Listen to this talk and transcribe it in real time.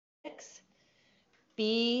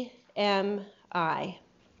BMI.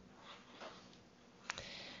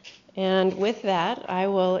 And with that, I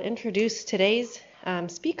will introduce today's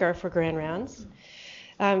speaker for Grand Rounds.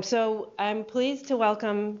 So I'm pleased to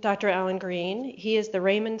welcome Dr. Alan Green. He is the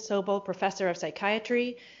Raymond Sobel Professor of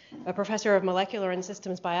Psychiatry, a Professor of Molecular and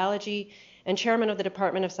Systems Biology, and Chairman of the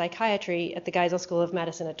Department of Psychiatry at the Geisel School of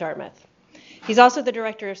Medicine at Dartmouth. He's also the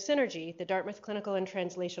Director of Synergy, the Dartmouth Clinical and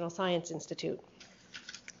Translational Science Institute.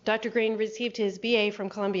 Dr. Green received his BA from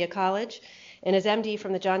Columbia College and his MD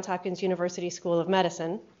from the Johns Hopkins University School of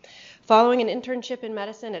Medicine. Following an internship in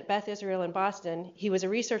medicine at Beth Israel in Boston, he was a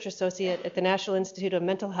research associate at the National Institute of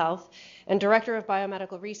Mental Health and director of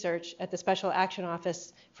biomedical research at the Special Action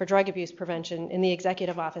Office for Drug Abuse Prevention in the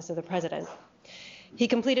Executive Office of the President. He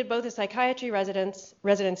completed both a psychiatry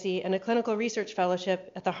residency and a clinical research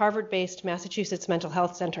fellowship at the Harvard-based Massachusetts Mental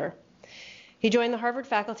Health Center. He joined the Harvard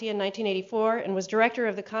faculty in 1984 and was director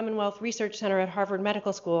of the Commonwealth Research Center at Harvard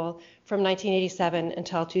Medical School from 1987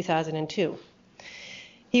 until 2002.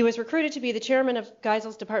 He was recruited to be the chairman of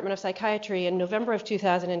Geisel's Department of Psychiatry in November of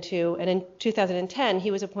 2002, and in 2010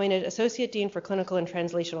 he was appointed Associate Dean for Clinical and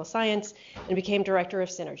Translational Science and became Director of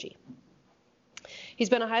Synergy. He's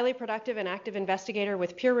been a highly productive and active investigator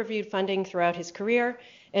with peer-reviewed funding throughout his career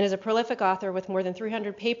and is a prolific author with more than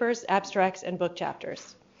 300 papers, abstracts, and book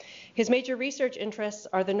chapters. His major research interests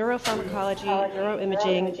are the neuropharmacology,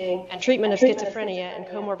 neuroimaging, and treatment of schizophrenia and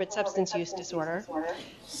comorbid substance use disorder,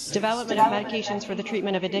 development of medications for the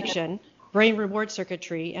treatment of addiction, brain reward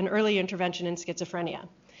circuitry, and early intervention in schizophrenia.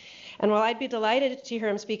 And while I'd be delighted to hear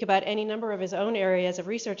him speak about any number of his own areas of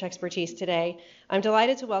research expertise today, I'm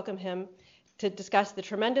delighted to welcome him to discuss the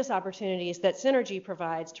tremendous opportunities that Synergy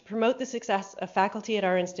provides to promote the success of faculty at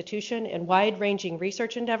our institution in wide-ranging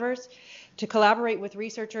research endeavors, to collaborate with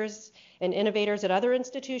researchers and innovators at other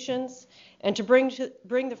institutions, and to bring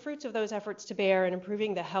the fruits of those efforts to bear in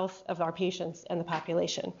improving the health of our patients and the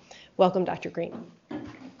population. Welcome, Dr. Green.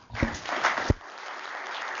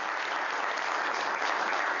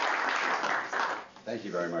 Thank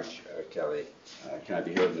you very much, Kelly. Can I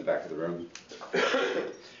be heard in the back of the room?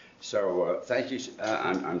 So thank you.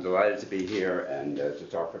 I'm delighted to be here and to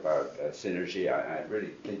talk about Synergy. I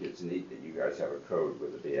really think it's neat that you guys have a code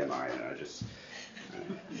with the BMI, and I just,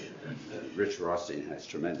 Rich Rothstein has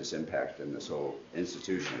tremendous impact in this whole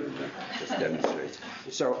institution, and just demonstrates.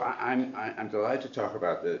 So I'm delighted to talk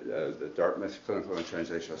about the Dartmouth Clinical and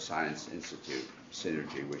Translational Science Institute,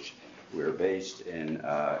 Synergy, which we're based in,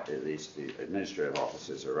 at least the administrative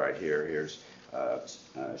offices are right here. Here's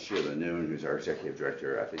Sheila Noon, who's our executive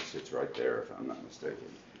director, I think sits right there if I'm not mistaken.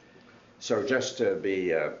 So just to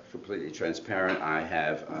be completely transparent, I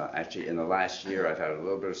have actually in the last year I've had a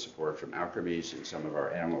little bit of support from Alkermes and some of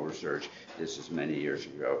our animal research. This is many years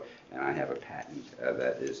ago, and I have a patent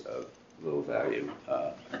that is of little value.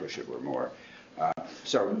 I wish it were more.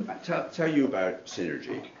 So I'll tell you about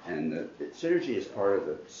Synergy, and Synergy is part of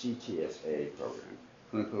the CTSA program,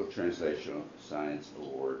 Clinical Translational Science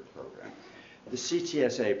Award Program. The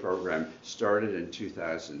CTSA program started in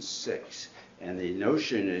 2006, and the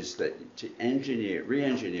notion is that to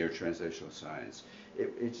re-engineer translational science,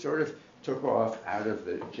 it sort of took off out of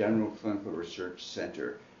the General Clinical Research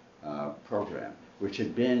Center program, which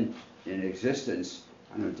had been in existence,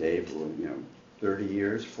 I don't know, Dave, 30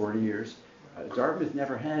 years, 40 years. Dartmouth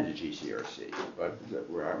never had a GCRC, but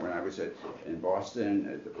when I was in Boston,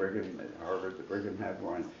 at the Brigham, at Harvard, the Brigham had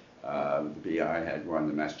one. The BI had one,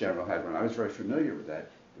 the Mass General had one. I was very familiar with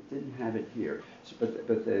that, but didn't have it here. So, but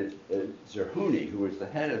the Zerhouni, who was the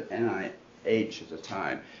head of NIH at the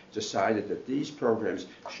time, decided that these programs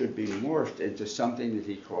should be morphed into something that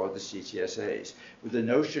he called the CTSAs, with the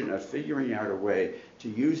notion of figuring out a way to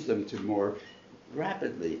use them to more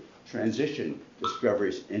rapidly transition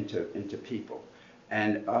discoveries into people.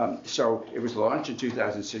 And so it was launched in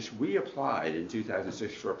 2006. We applied in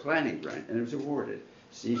 2006 for a planning grant, and it was awarded.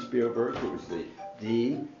 Steve Spielberg, who was the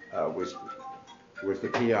dean, was the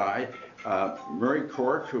PI. Murray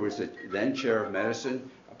Cork, who was the then chair of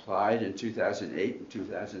medicine, applied in 2008 and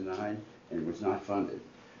 2009 and was not funded.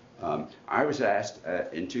 I was asked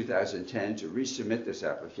in 2010 to resubmit this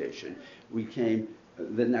application.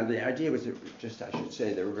 Now the idea was that I should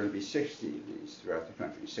say there were going to be 60 of these throughout the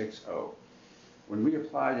country, 60. When we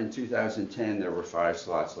applied in 2010, there were 5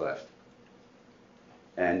 slots left,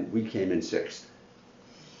 and we came in 6th.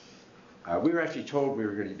 We were actually told we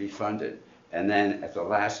were going to be funded, and then at the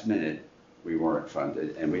last minute, we weren't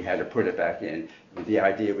funded, and we had to put it back in with the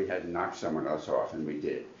idea we had to knock someone else off, and we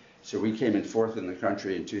did. So we came in 4th in the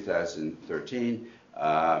country in 2013.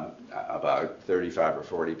 About 35 or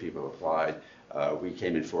 40 people applied. We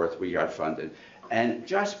came in 4th. We got funded. And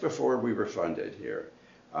just before we were funded here,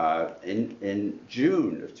 in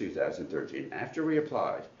June of 2013, after we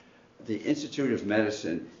applied, the Institute of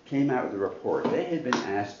Medicine came out with a report. They had been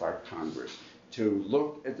asked by Congress to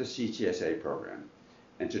look at the CTSA program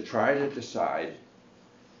and to try to decide,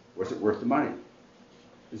 was it worth the money?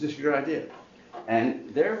 Is this a good idea?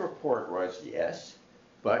 And their report was, yes,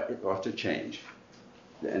 but it ought to change.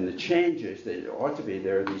 And the change is that it ought to be,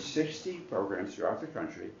 there are these 60 programs throughout the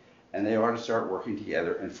country, and they ought to start working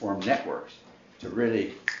together and form networks to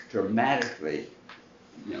really dramatically,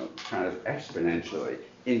 kind of exponentially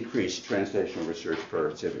increase translational research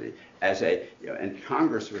productivity and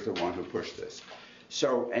Congress was the one who pushed this.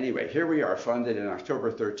 So anyway, here we are, funded in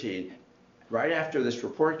October 13, right after this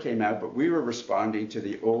report came out, but we were responding to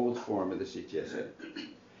the old form of the CTSA.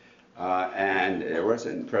 And there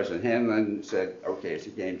wasn't, President Hanlon said, okay, it's a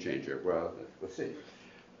game changer. Well, let's see.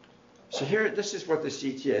 So here, this is what the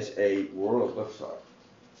CTSA world looks like.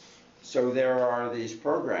 So there are these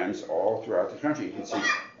programs all throughout the country. You can see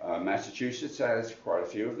Massachusetts has quite a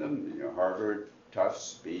few of them, Harvard,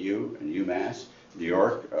 Tufts, BU, and UMass. New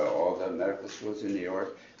York, all the medical schools in New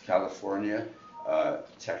York, California,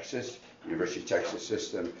 Texas, University of Texas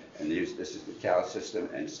system, and this is the Cal system,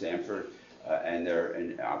 and Stanford, and they're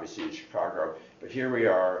obviously in Chicago. But here we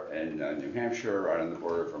are in New Hampshire, right on the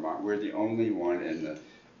border of Vermont. We're the only one in the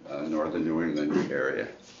northern New England area.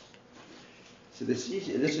 So this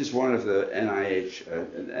is one of the NIH,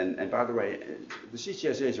 and by the way, the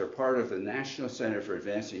CTSAs are part of the National Center for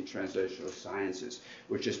Advancing Translational Sciences,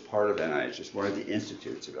 which is part of NIH. It's one of the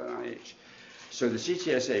institutes of NIH. So the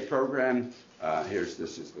CTSA program,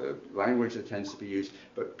 this is the language that tends to be used,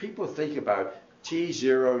 but people think about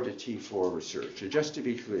T0 to T4 research. And just to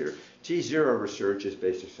be clear, T0 research is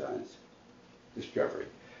basic science, discovery.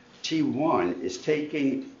 T1 is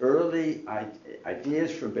taking early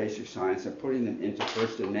ideas from basic science and putting them into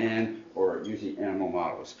first-in-man or using animal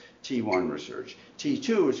models. T1 research.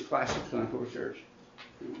 T2 is classic clinical research,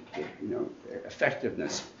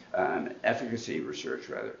 effectiveness, efficacy research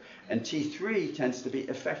rather. And T3 tends to be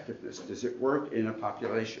effectiveness. Does it work in a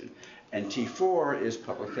population? And T4 is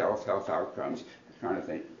public health, health outcomes, the kind of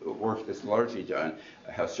thing, work that's largely done,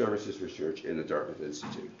 health services research in the Dartmouth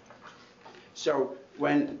Institute. So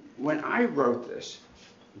when I wrote this,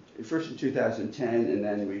 first in 2010, and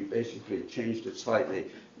then we basically changed it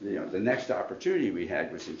slightly, the next opportunity we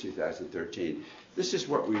had was in 2013. This is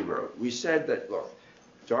what we wrote. We said that, look,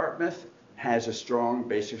 Dartmouth has a strong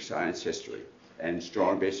basic science history and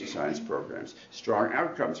strong basic science programs, strong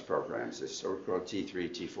outcomes programs, this so-called T3,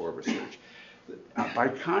 T4 research. By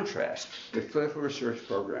contrast, the clinical research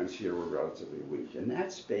programs here were relatively weak, and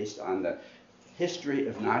that's based on the history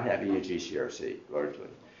of not having a GCRC, largely,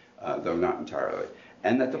 though not entirely,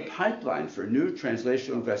 and that the pipeline for new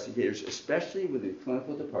translational investigators, especially within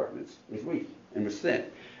clinical departments, was weak and was thin.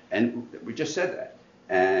 And we just said that,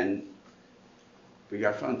 and we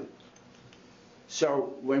got funded.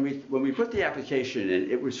 So when we put the application in,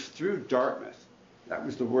 it was through Dartmouth. That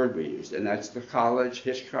was the word we used, and that's the college,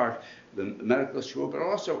 Hitchcock, the medical school, but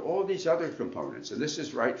also all these other components. And this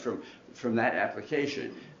is right from that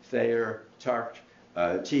application. Thayer, Tuck,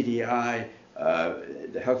 TDI,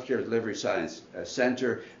 the Healthcare Delivery Science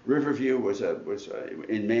Center. Riverview was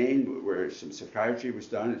in Maine, where some psychiatry was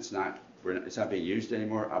done. It's not being used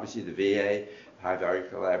anymore. Obviously, the VA, High Value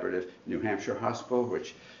Collaborative, New Hampshire Hospital,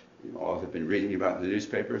 which you all have been reading about in the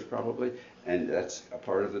newspapers probably, and that's a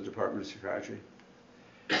part of the Department of Psychiatry.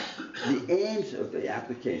 The aims of the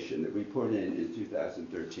application that we put in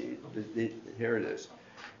 2013, here it is.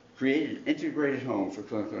 Create an integrated home for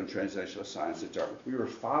clinical and translational science at Dartmouth. We were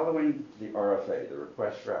following the RFA, the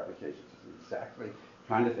request for applications. Exactly the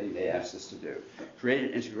kind of thing they asked us to do. Create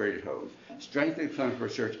an integrated home. Strengthen clinical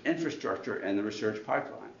research infrastructure and the research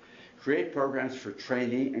pipeline. Create programs for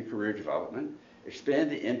training and career development.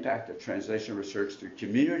 Expand the impact of translational research through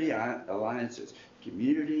community alliances.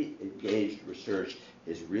 Community-engaged research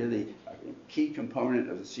is really a key component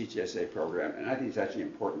of the CTSA program, and I think it's actually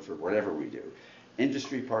important for whatever we do.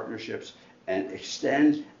 Industry partnerships, and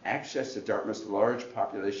extend access to Dartmouth's large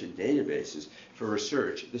population databases for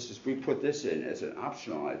research. We put this in as an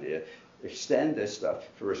optional idea. Extend this stuff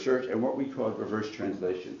for research and what we call reverse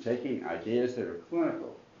translation, taking ideas that are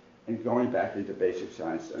clinical and going back into basic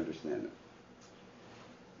science to understand them.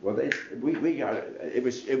 Well, we got it.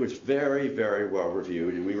 It was very, very well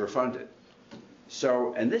reviewed, and we were funded.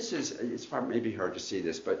 So, and this is, it's probably maybe hard to see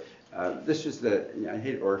this, but this is I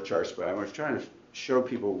hate org charts, but I was trying to show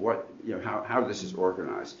people what, how this is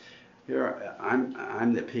organized. Here,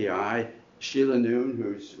 I'm the PI, Sheila Noon,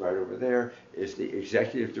 who's right over there, is the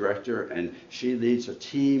executive director, and she leads a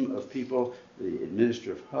team of people, the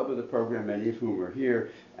administrative hub of the program, many of whom are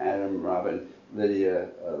here: Adam, Robin, Lydia,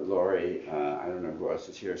 Laurie, I don't know who else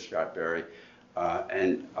is here, Scott Berry,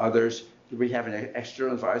 and others. We have an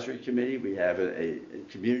external advisory committee, we have a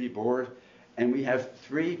community board, and we have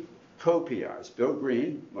 3 co-PIs. Bill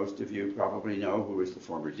Green, most of you probably know, who is the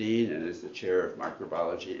former dean and is the chair of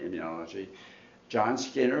microbiology and immunology. John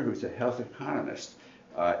Skinner, who's a health economist,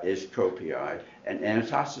 is co-PI, and Anna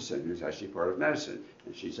Tostison, who's actually part of medicine,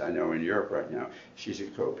 and she's, I know, in Europe right now. She's a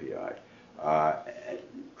co-PI.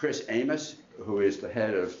 Chris Amos, who is the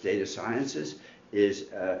head of data sciences, is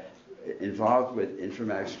involved with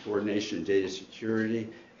informatics coordination, data security,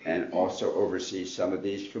 and also oversees some of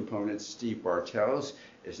these components. Steve Bartels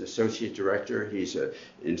is associate director. He's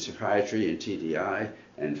in psychiatry and TDI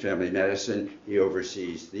and family medicine. He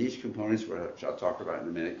oversees these components, which I'll talk about in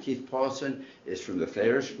a minute. Keith Paulson is from the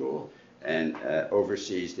Thayer School and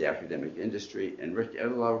oversees the academic industry. And Rick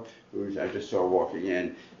Edlow, who I just saw walking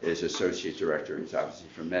in, is associate director. He's obviously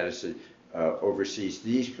from medicine, oversees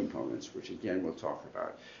these components, which again we'll talk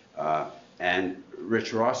about. And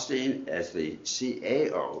Rich Rothstein, as the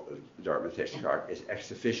CAO of Dartmouth Hitchcock, is ex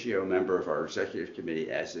officio member of our executive committee,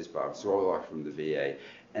 as is Bob Zorlock from the VA.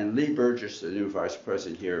 And Lee Burgess, the new vice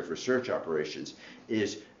president here of research operations,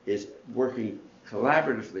 is working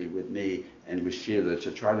collaboratively with me and with Sheila to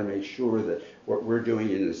try to make sure that what we're doing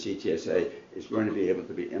in the CTSA is going to be able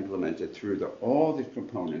to be implemented through all the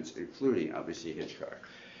components, including obviously Hitchcock.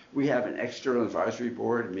 We have an external advisory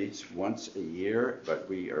board, meets once a year, but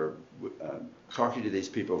we are talking to these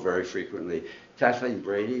people very frequently. Kathleen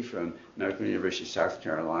Brady from Medical University of South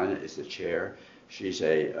Carolina is the chair. She's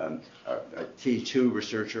a T2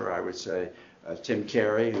 researcher, I would say. Tim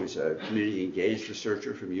Carey, who's a community engaged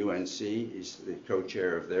researcher from UNC, he's the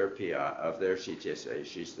co-chair of their PI, of their CTSA.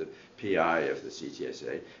 She's the PI of the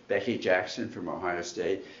CTSA. Becky Jackson from Ohio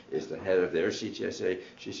State is the head of their CTSA.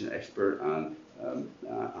 She's an expert on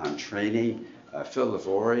training. Phil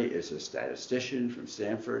Lavori is a statistician from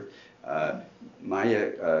Stanford.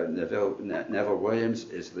 Maya Neville Williams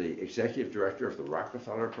is the executive director of the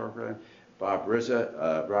Rockefeller program. Rob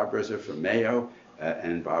Rizza from Mayo,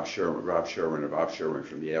 and Rob Sherwin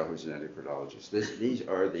from Yale, who's an endocrinologist. These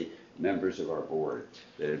are the members of our board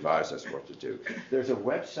that advise us what to do. There's a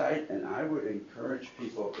website, and I would encourage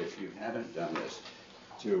people, if you haven't done this,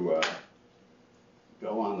 to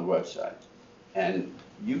go on the website. And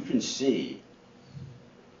you can see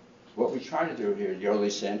what we try to do here. Yoli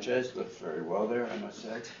Sanchez looks very well there, I must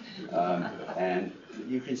say. And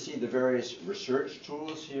you can see the various research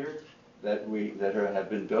tools here that have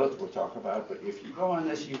been built, we'll talk about. But if you go on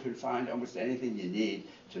this, you can find almost anything you need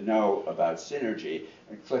to know about synergy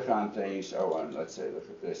and click on things. So on, let's say, look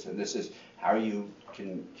at this. And this is how you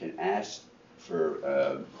can ask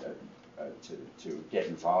for to get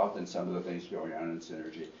involved in some of the things going on in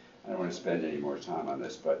synergy. I don't want to spend any more time on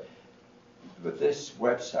this, but this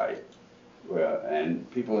website, and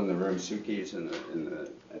people in the room, Suki's in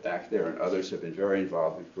the back there, and others have been very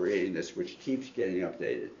involved in creating this, which keeps getting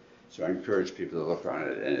updated. So I encourage people to look on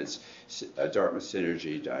it, and it's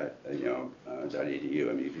dartmouthsynergy.edu.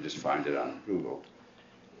 I mean, you can just find it on Google.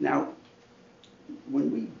 Now,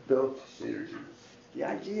 when we built Synergy, the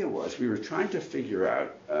idea was we were trying to figure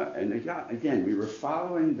out, and again, we were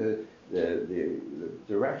following the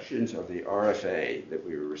directions of the RFA that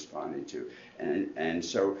we were responding to. And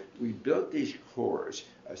so we built these cores,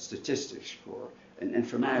 a statistics core, an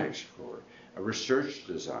informatics core, a research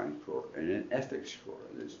design core, and an ethics core.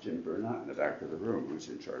 There's Jim Burnett in the back of the room who's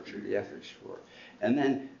in charge of the ethics core. And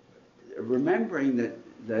then remembering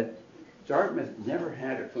that Dartmouth never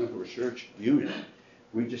had a clinical research unit,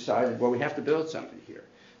 we decided, well, we have to build something here.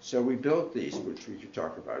 So we built these, which we could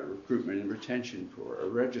talk about: a recruitment and retention core, a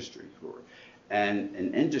registry core, and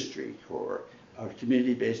an industry core, a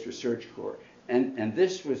community-based research core. And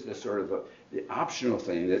this was the sort of the optional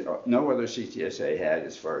thing that no other CTSA had,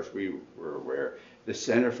 as far as we were aware, the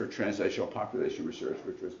Center for Translational Population Research,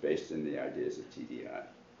 which was based in the ideas of TDI.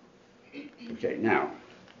 Okay, now,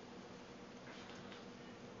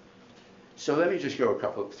 so let me just go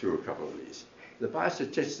through a couple of these. The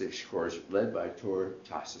biostatistics course, led by Tor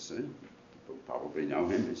Tostison, people probably know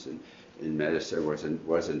him. He's in medicine,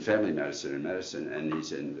 was in family medicine and medicine, and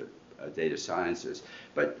he's in the data sciences.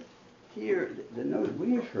 But here, the note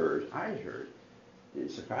I heard in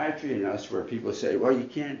psychiatry and elsewhere, people say, well, you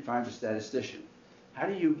can't find a statistician. How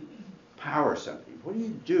do you power something? What do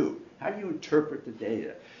you do? How do you interpret the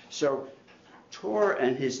data? So Tor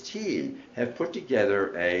and his team have put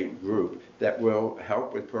together a group that will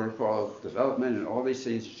help with protocol development and all these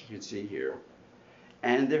things that you can see here.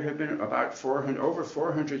 And there have been about over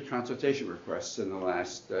 400 consultation requests in the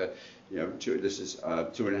last, this is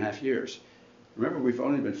 2.5 years. Remember, we've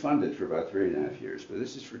only been funded for about 3.5 years, but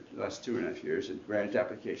this is for the last 2.5 years, and grant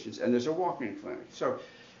applications, and there's a walk-in clinic. So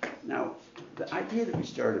now, the idea that we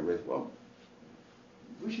started with, well,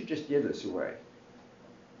 we should just give this away.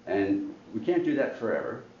 And we can't do that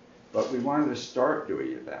forever, but we wanted to start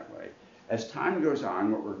doing it that way. As time goes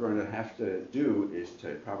on, what we're going to have to do is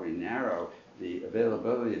to probably narrow the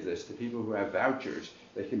availability of this to people who have vouchers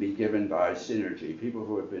that can be given by Synergy, people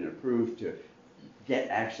who have been approved to get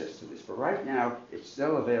access to this. But right now, it's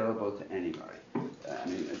still available to anybody. I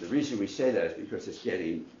mean, the reason we say that is because it's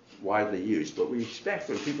getting widely used. But we expect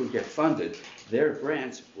when people get funded, their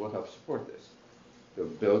grants will help support this. They'll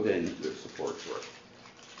build in the support for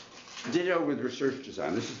it. Ditto with research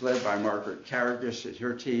design. This is led by Margaret Carragus and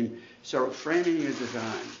her team. So framing a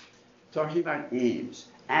design, talking about aims,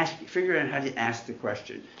 figuring out how to ask the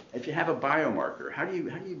question. If you have a biomarker, how do you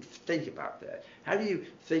think about that? How do you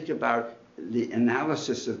think about the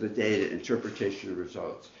analysis of the data, interpretation of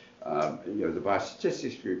results? The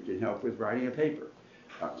biostatistics group can help with writing a paper,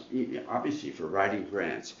 obviously for writing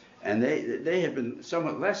grants. And they have been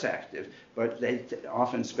somewhat less active, but they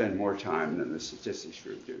often spend more time than the statistics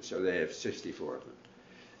group do. So they have 64 of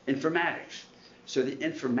them. Informatics. So the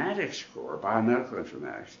informatics core, biomedical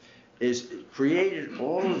informatics, is created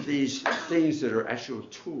all of these things that are actual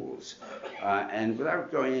tools. And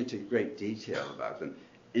without going into great detail about them,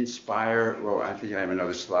 Inspire, well, I think I have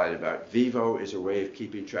another slide about Vivo is a way of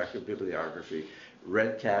keeping track of bibliography.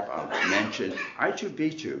 REDCap, I'll mention.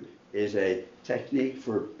 I2B2 is a technique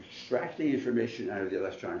for extracting information out of the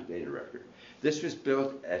electronic data record. This was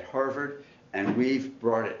built at Harvard, and we've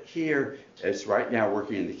brought it here. It's right now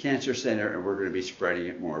working in the Cancer Center, and we're going to be spreading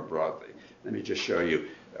it more broadly. Let me just show you.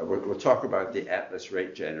 We'll talk about the Atlas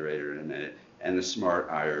rate generator in a minute, and the smart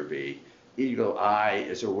IRB. Eagle Eye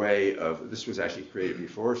is a way of, this was actually created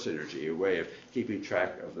before Synergy, a way of keeping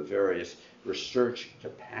track of the various research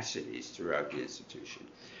capacities throughout the institution.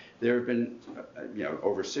 There have been,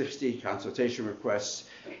 over 60 consultation requests,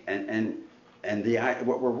 and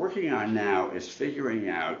what we're working on now is figuring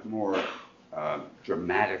out more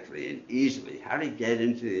dramatically and easily how to get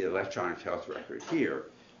into the electronic health record here,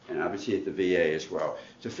 and obviously at the VA as well,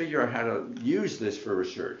 to figure out how to use this for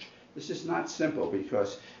research. This is not simple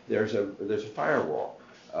because there's a firewall,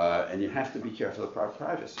 and you have to be careful about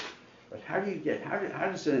privacy. But how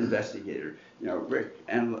does an investigator, Rick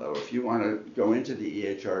Enlow, if you want to go into the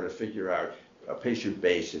EHR to figure out a patient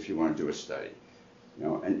base if you want to do a study,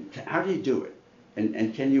 and how do you do it?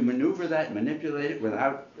 And can you maneuver that, manipulate it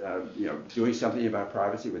without, doing something about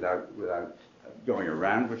privacy, without going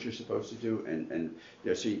around what you're supposed to do? And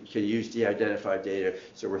so you can use de-identified data.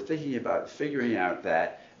 So we're thinking about figuring out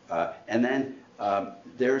that. And then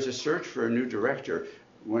there's a search for a new director.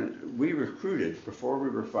 When we recruited, before we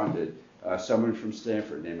were funded, someone from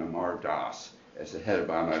Stanford named Amar Das as the head of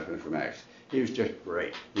biomedical informatics. He was just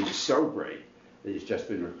great. He was so great that he's just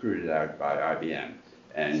been recruited out by IBM.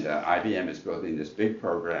 And IBM is building this big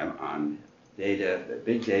program on data,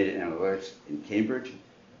 big data analytics in Cambridge.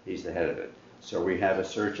 He's the head of it. So we have a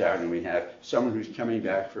search out, and we have someone who's coming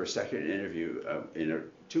back for a second interview in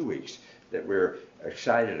 2 weeks that we're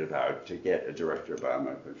excited about to get a director of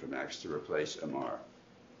biomedical informatics to replace Amar.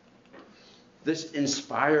 This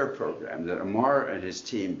Inspire program that Amar and his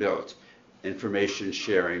team built, information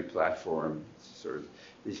sharing platform,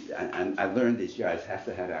 and I learned these guys have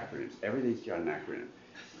to have acronyms. Everything's got an acronym.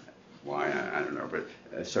 Why, I don't know,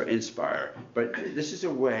 but so Inspire. But this is a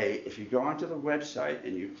way, if you go onto the website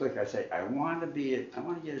and you click, I say, I want to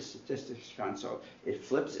get a statistics consult. It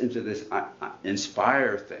flips into this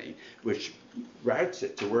Inspire thing, which routes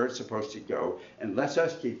it to where it's supposed to go and lets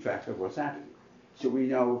us keep track of what's happening. So we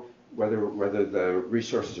know whether the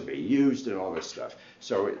resources are being used and all this stuff.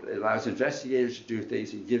 So it allows investigators to do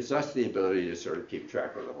things and gives us the ability to sort of keep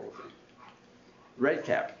track of the whole thing.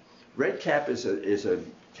 REDCap. REDCap is a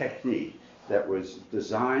technique that was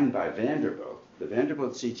designed by Vanderbilt, the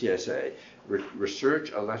Vanderbilt CTSA,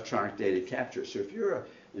 Research Electronic Data Capture. So if you're an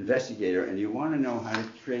investigator and you want to know how to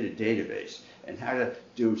create a database and how to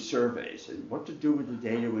do surveys and what to do with the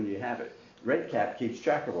data when you have it, REDCap keeps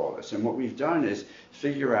track of all this. And what we've done is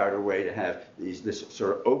figure out a way to have this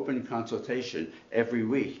sort of open consultation every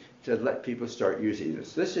week to let people start using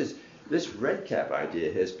this. This REDCap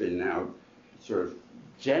idea has been now sort of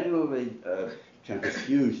generally kind of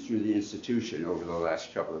diffused through the institution over the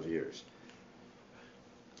last couple of years.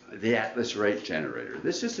 The Atlas rate generator.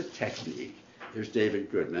 This is a technique here's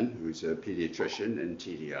David Goodman, who's a pediatrician in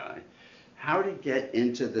TDI, how to get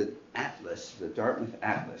into the atlas, the Dartmouth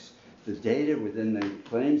Atlas, the data within the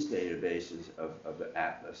claims databases of the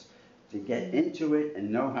atlas, to get into it and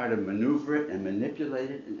know how to maneuver it and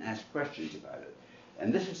manipulate it and ask questions about it.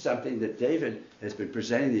 And this is something that David has been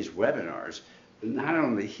presenting these webinars, not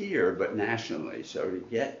only here, but nationally. So to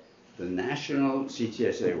get the national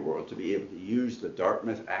CTSA world to be able to use the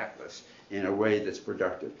Dartmouth Atlas in a way that's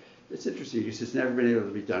productive. It's interesting because it's never been able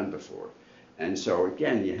to be done before. And so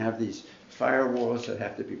again, you have these firewalls that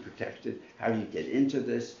have to be protected. How do you get into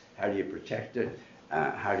this? How do you protect it?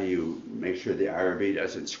 How do you make sure the IRB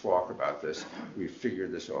doesn't squawk about this? We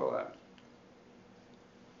figured this all out.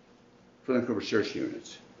 Clinical research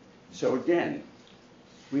units. So again,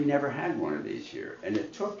 we never had one of these here. And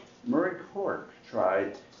it took, Murray Cork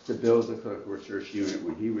tried to build a clinical research unit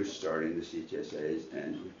when he was starting the CTSAs,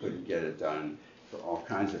 and he couldn't get it done for all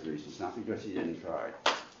kinds of reasons, not because he didn't try.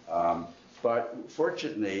 But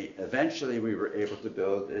fortunately, eventually we were able to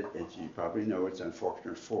build it. As you probably know, it's on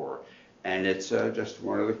Faulkner 4, and it's just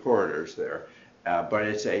one of the corridors there. But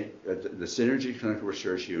it's the Synergy Clinical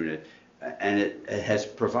Research Unit, and it has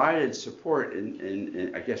provided support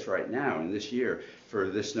in, I guess right now, in this year, for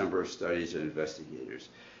this number of studies and investigators.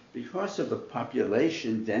 Because of the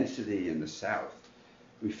population density in the South,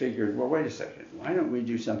 we figured, well, wait a second, why don't we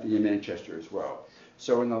do something in Manchester as well?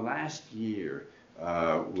 So in the last year,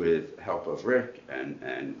 with help of Rick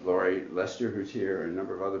and Laurie Lester, who's here, and a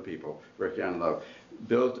number of other people, Rick and Love,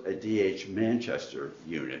 built a DH Manchester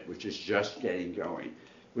unit, which is just getting going,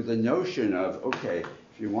 with the notion of, okay,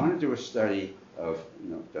 if you want to do a study of,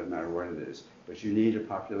 doesn't matter what it is, but you need a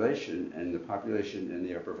population, and the population in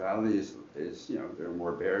the Upper Valley is there are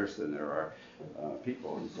more bears than there are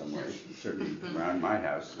people in some ways, certainly around my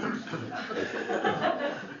house.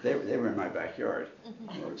 They were in my backyard.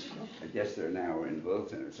 I guess they're now in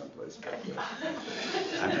Littleton or someplace. But,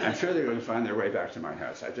 I'm sure they're going to find their way back to my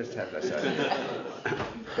house. I just have this idea.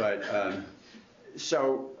 But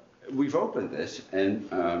so we've opened this, and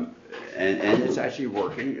it's actually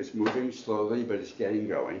working. It's moving slowly, but it's getting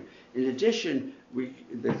going. In addition,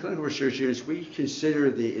 the clinical research units, we consider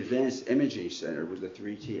the Advanced Imaging Center with the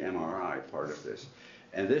 3T MRI part of this.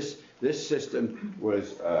 And this system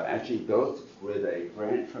was actually built with a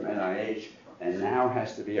grant from NIH and now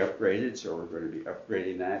has to be upgraded, so we're going to be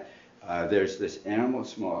upgrading that. There's this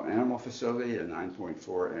small animal facility, a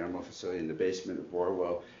 9.4 animal facility in the basement of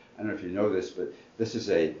Borwell. I don't know if you know this, but this is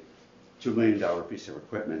a $2 million piece of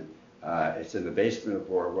equipment. It's in the basement of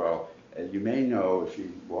Borwell. And you may know, if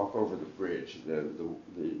you walk over the bridge, the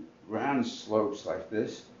ground slopes like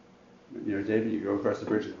this. David, you go across the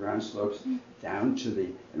bridge, the ground slopes down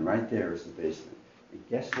to and right there is the basement. And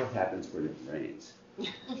guess what happens when it rains?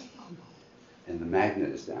 And the magnet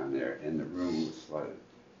is down there, and the room was flooded.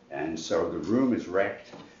 And so the room is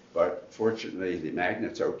wrecked, but fortunately the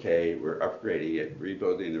magnet's okay. We're upgrading it,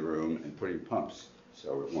 rebuilding the room, and putting pumps,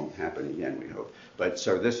 so it won't happen again, we hope. But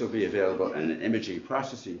so this will be available in an imaging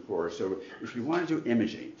processing course. So if you want to do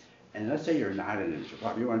imaging, and let's say you're not an imager,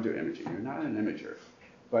 Bob, you want to do imaging, you're not an imager,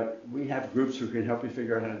 but we have groups who can help you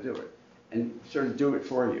figure out how to do it, and sort of do it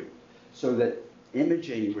for you. So that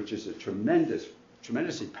imaging, which is a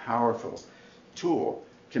tremendously powerful tool,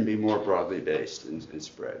 can be more broadly based and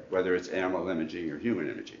spread, whether it's animal imaging or human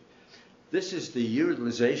imaging. This is the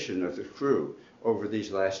utilization of the crew over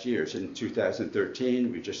these last years. In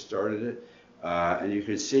 2013, we just started it, and you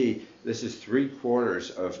can see this is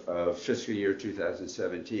 3/4 of fiscal year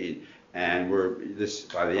 2017, and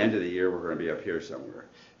by the end of the year, we're going to be up here somewhere.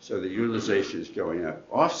 So the utilization is going up.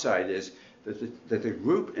 Offside is that the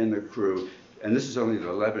group and the crew, and this is only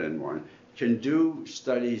the Lebanon one, can do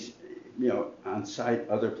studies on site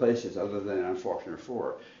other places other than on Faulkner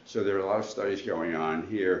 4. So there are a lot of studies going on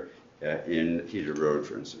here in Heater Road,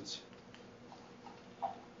 for instance.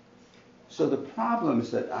 So the problems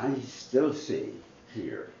that I still see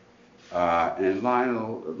here, and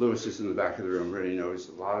Lionel Lewis is in the back of the room, really knows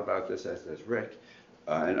a lot about this, as does Rick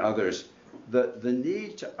and others, the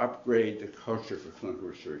need to upgrade the culture for clinical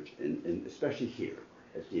research, especially here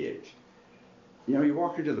at DH. You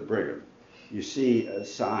walk into the Brigham, you see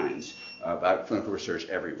signs about clinical research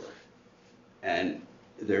everywhere. And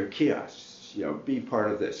there are kiosks, be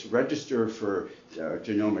part of this, register for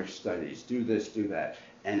genomic studies, do this, do that.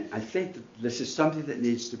 And I think that this is something that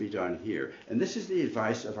needs to be done here. And this is the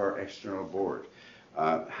advice of our external board.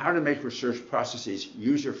 How to make research processes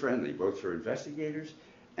user-friendly, both for investigators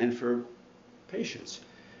and for patients.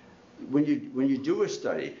 When you do a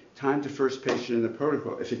study, time to first patient in the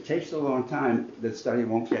protocol, if it takes a long time, the study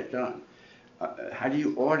won't get done. How do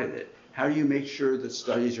you audit it? How do you make sure that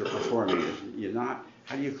studies are performing? If you're not,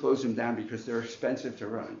 how do you close them down because they're expensive to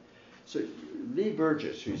run? So Lee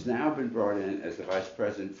Burgess, who's now been brought in as the vice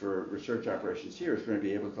president for research operations here, is going to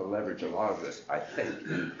be able to leverage a lot of this, I think,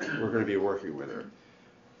 and we're going to be working with her.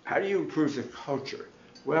 How do you improve the culture?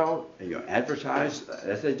 Well, advertise,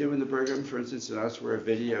 as they do in the Brigham, for instance, and elsewhere,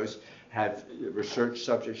 videos, have research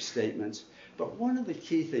subject statements. But one of the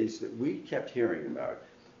key things that we kept hearing about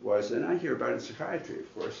was, and I hear about it in psychiatry,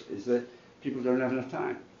 of course, is that people don't have enough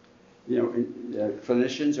time.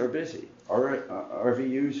 Clinicians are busy.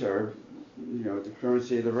 RVUs are, the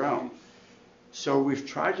currency of the realm. So we've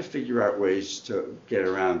tried to figure out ways to get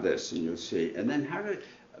around this, and you'll see. And then how to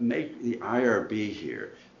make the IRB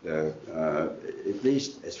here at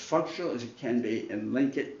least as functional as it can be and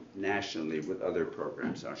link it nationally with other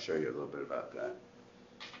programs. I'll show you a little bit about that.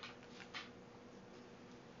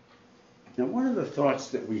 Now, one of the thoughts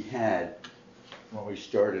that we had when we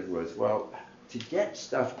started was, well, to get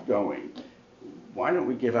stuff going, why don't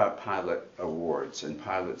we give out pilot awards and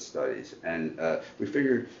pilot studies? And we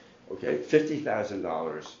figured, okay,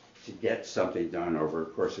 $50,000 to get something done over a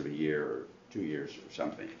course of a year or 2 years or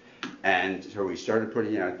something. And so we started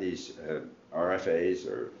putting out these RFAs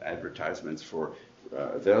or advertisements for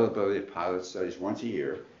availability of pilot studies once a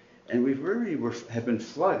year. And we really have been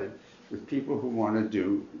flooded with people who want to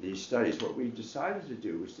do these studies. What we decided to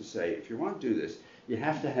do was to say, if you want to do this, you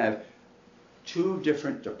have to have 2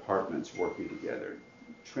 different departments working together.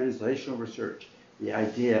 Translational research, the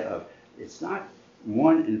idea of it's not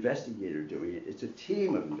one investigator doing it, it's a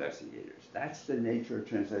team of investigators. That's the nature of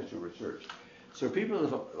translational research. So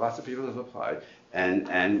lots of people have applied,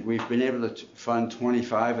 and we've been able to fund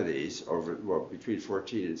 25 of these over, between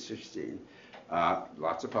 14 and 16.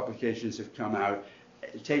 Lots of publications have come out.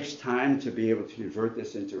 It takes time to be able to convert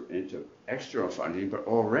this into external funding, but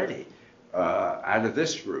already out of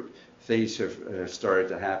this group, things have started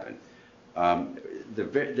to happen.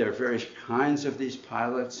 There are various kinds of these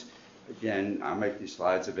pilots. Again, I'll make these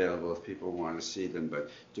slides available if people want to see them, but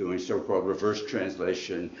doing so-called reverse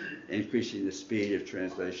translation, increasing the speed of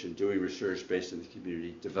translation, doing research based in the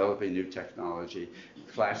community, developing new technology,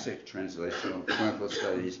 classic translational clinical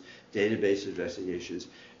studies, database investigations.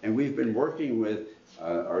 And we've been working with,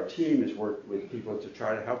 our team has worked with people to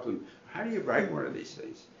try to help them. How do you write one of these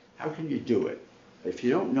things? How can you do it? If you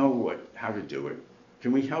don't know how to do it,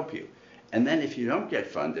 can we help you? And then if you don't get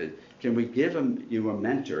funded, can we give you a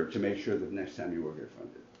mentor to make sure that the next time you will get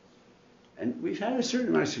funded? And we've had a certain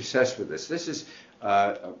amount of success with this. This is,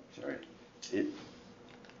 here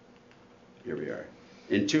we are.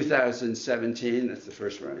 In 2017, that's the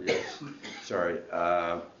first one, I guess. Sorry.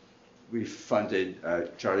 We funded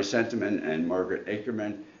Charlie Sentiment and Margaret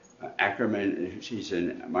Ackerman, she's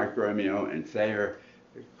in microimmuno, and Thayer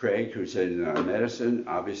Craig, who's in medicine,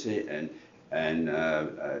 obviously, and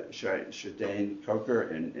Shadane Coker,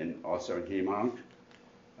 and also in Hem-Onc.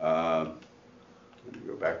 Let me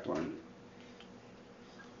go back one.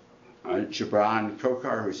 Jabran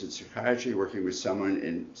Kokar, who's in psychiatry, working with someone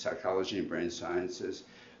in psychology and brain sciences.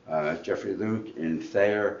 Jeffrey Luke in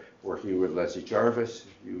Thayer, working with Leslie Jarvis,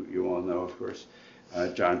 you all know, of course.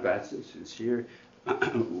 John Batsis, who's here,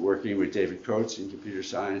 working with David Coates in computer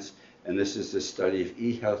science. And this is the study of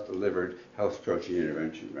e-health delivered health coaching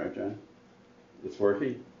intervention, right, John? It's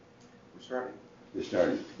working? We're starting. You're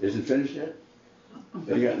starting. Isn't finished yet?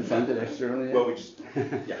 Have you gotten funded externally yet? Well, we just,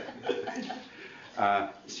 yeah.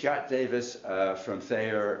 Scott Davis from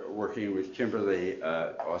Thayer, working with Kimberly,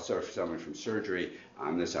 also someone from surgery,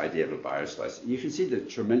 on this idea of a bioslice. You can see the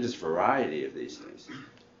tremendous variety of these things.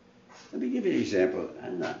 Let me give you an example. I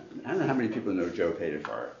don't know how many people know Joe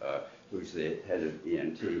Padefar, who's the head of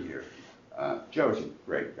ENT here. Joe's a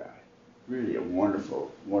great guy, really a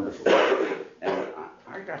wonderful, wonderful guy. And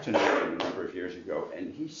I got to know him a number of years ago,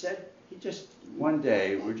 and he just, one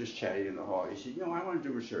day, we're just chatting in the hall, he said, I want to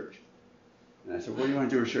do research. And I said, what do you want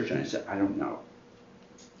to do research on? He said, I don't know.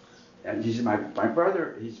 And he said, my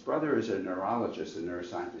brother, his brother is a neurologist, a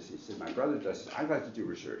neuroscientist. He said, my brother does this. I'd like to do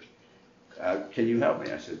research. Can you help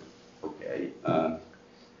me? I said, okay.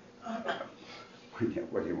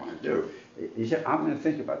 What do you want to do? He said, I'm going to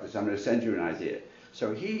think about this. I'm going to send you an idea.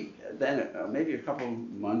 So he then, maybe a couple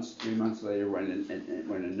months, 3 months later, when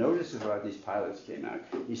a notice about these pilots came out,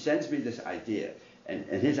 he sends me this idea. And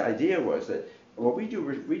his idea was that, well, I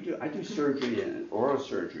do surgery and oral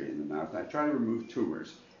surgery in the mouth, and I try to remove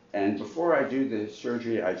tumors. And before I do the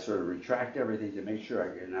surgery, I sort of retract everything to make sure I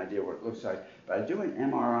get an idea what it looks like. But I do an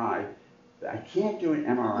MRI. I can't do an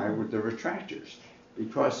MRI with the retractors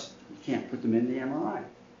because you can't put them in the MRI.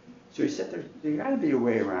 So he said, there's got to be a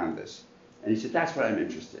way around this. And he said, that's what I'm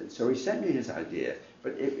interested in. So he sent me his idea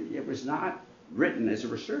but it was not written as a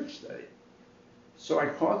research study. So I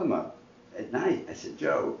called him up at night. I said,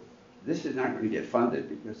 Joe, this is not going to get funded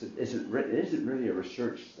because it isn't really a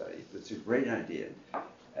research study. It's a great idea.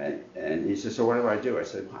 And he said, so what do I do? I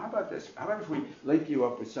said, well, how about this? How about if we link you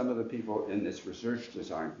up with some of the people in this research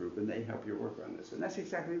design group and they help you work on this? And that's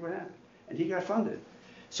exactly what happened. And he got funded.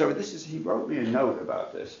 So he wrote me a note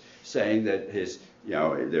about this, saying that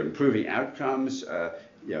they're improving outcomes.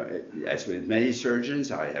 As with many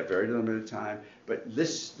surgeons, I have very limited time, but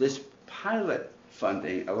this pilot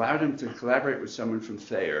funding allowed him to collaborate with someone from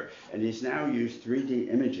Thayer, and he's now used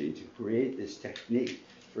 3D imaging to create this technique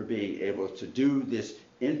for being able to do this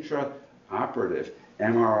intraoperative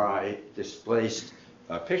MRI displaced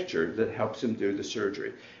picture that helps him do the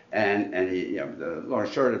surgery. And he, the long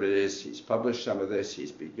and short of it is he's published some of this.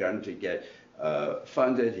 He's begun to get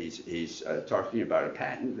funded. He's talking about a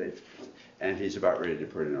patent, and he's about ready to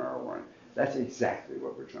put in an R1. That's exactly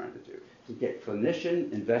what we're trying to do. To get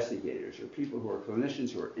clinician investigators, or people who are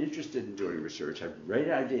clinicians who are interested in doing research, have great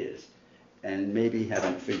ideas, and maybe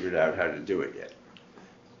haven't figured out how to do it yet.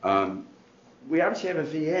 We obviously have a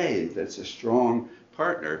VA that's a strong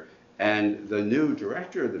partner, and the new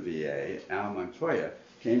director of the VA, Al Montoya,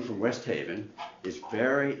 came from West Haven, is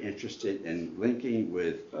very interested in linking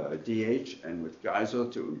with DH and with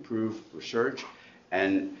Geisel to improve research.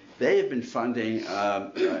 And they have been funding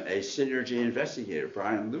a synergy investigator.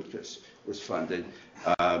 Brian Lucas was funded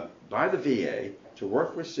by the VA to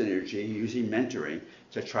work with Synergy using mentoring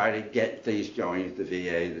to try to get things going at the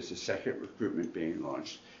VA. There's a second recruitment being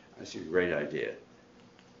launched. That's a great idea,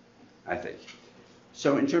 I think.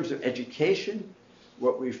 So in terms of education,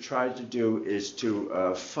 what we've tried to do is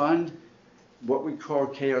to fund what we call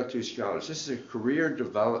KO2 Scholars. This is a career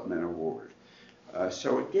development award.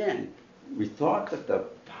 So again, we thought that the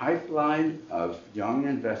pipeline of young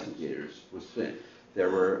investigators was thin. There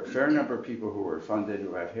were a fair number of people who were funded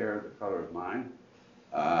who have hair the color of mine,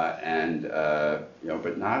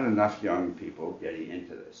 but not enough young people getting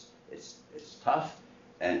into this. It's tough,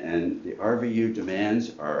 and the RVU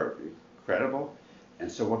demands are incredible.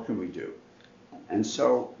 And so what can we do? And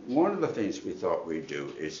so one of the things we thought we'd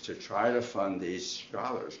do is to try to fund these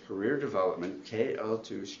scholars, career development,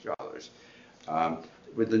 KL2 scholars,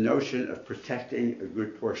 with the notion of protecting a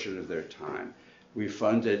good portion of their time. We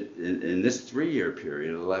funded, in this 3-year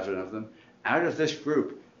period, 11 of them. Out of this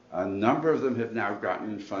group, a number of them have now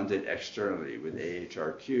gotten funded externally with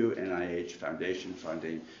AHRQ, NIH Foundation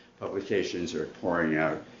funding. Publications are pouring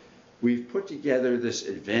out. We've put together this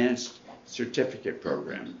advanced certificate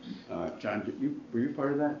program. John, were you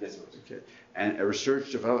part of that? Yes, it was. Okay. And a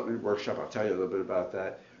research development workshop. I'll tell you a little bit about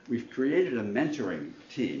that. We've created a mentoring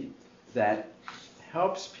team that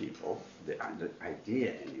helps people. The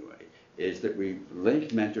idea, anyway, is that we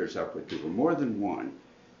link mentors up with people, more than one,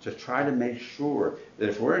 to try to make sure that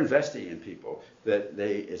if we're investing in people, that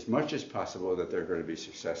they, as much as possible, that they're going to be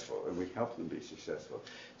successful, and we help them be successful.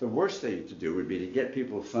 The worst thing to do would be to get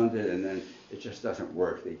people funded and then it just doesn't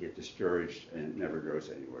work. They get discouraged and it never goes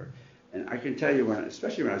anywhere. And I can tell you,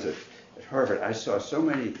 especially when I was at Harvard, I saw so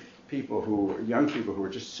many people young people who were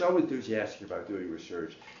just so enthusiastic about doing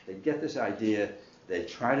research. They get this idea, they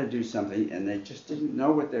try to do something, and they just didn't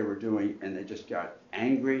know what they were doing, and they just got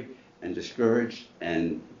angry and discouraged,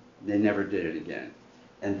 and they never did it again.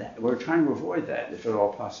 And we're trying to avoid that, if at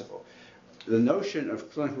all possible. The notion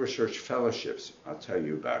of clinical research fellowships, I'll tell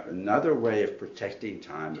you about, another way of protecting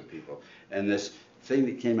time of people, and this thing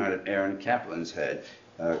that came out of Aaron Kaplan's head,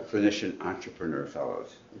 clinician entrepreneur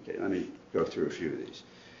fellows. Okay, let me go through a few of these.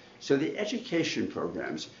 So the education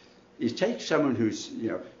programs, you take someone who's,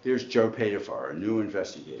 here's Joe Padafar, a new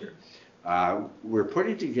investigator. We're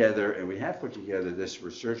putting together, and we have put together, this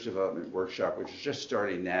research development workshop, which is just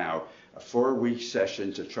starting now, a 4-week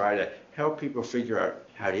session to try to help people figure out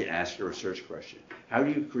how do you ask a research question? How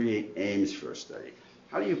do you create aims for a study?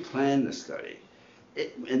 How do you plan the study?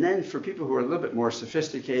 And then for people who are a little bit more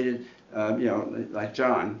sophisticated, like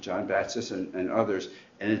John Batsis and others,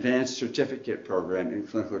 an advanced certificate program in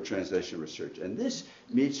clinical translation research. And this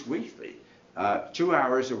meets weekly, 2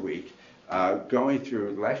 hours a week, going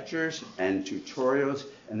through lectures and tutorials,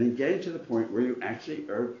 and then getting to the point where you actually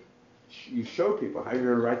you show people how you're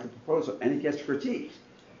going to write the proposal, and it gets critiqued.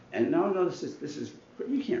 And no, this is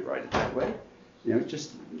you can't write it that way.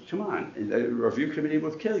 Just come on. The review committee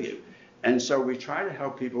will kill you. And so we try to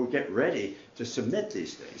help people get ready to submit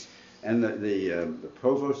these things. And the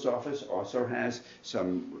provost office also has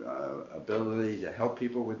some ability to help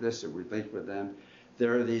people with this, and we link with them.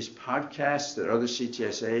 There are these podcasts that other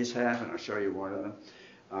CTSAs have, and I'll show you one of them.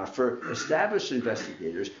 For established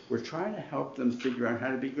investigators, we're trying to help them figure out how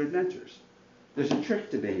to be good mentors. There's a trick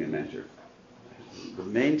to being a mentor. The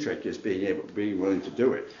main trick is being willing to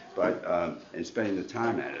do it, and spending the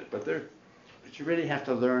time at it. But you really have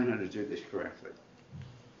to learn how to do this correctly.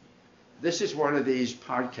 This is one of these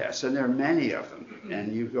podcasts, and there are many of them.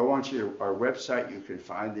 And you go onto our website, you can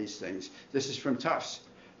find these things. This is from Tufts.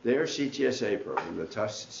 Their CTSA program, the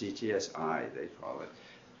Tufts CTSI, they call it,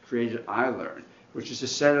 created iLearn, which is a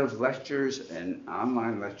set of lectures and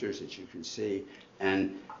online lectures that you can see.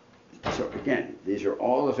 And so again, these are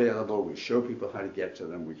all available. We show people how to get to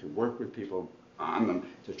them. We can work with people on them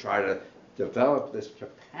to try to develop this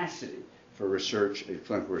capacity for research and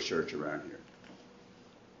clinical research around here.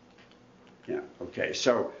 Yeah, okay,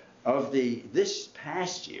 so this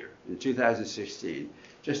past year, in 2016,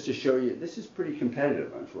 just to show you, this is pretty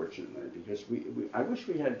competitive, unfortunately, because I wish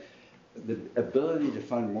we had the ability to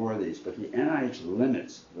fund more of these, but the NIH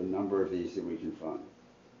limits the number of these that we can fund.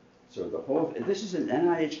 So this is an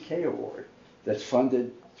NIH-K award that's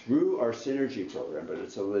funded through our Synergy program, but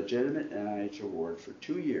it's a legitimate NIH award for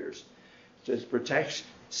 2 years. So it protects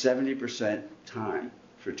 70% time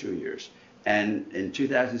for 2 years. And in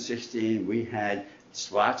 2016, we had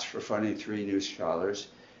slots for funding 3 new scholars.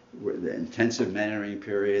 The intensive mentoring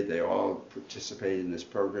period, they all participated in this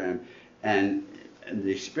program. And the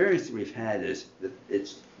experience that we've had is that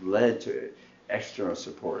it's led to external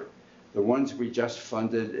support. The ones we just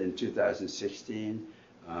funded in 2016,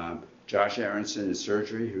 Josh Aronson in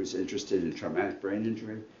surgery, who's interested in traumatic brain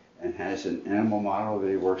injury and has an animal model that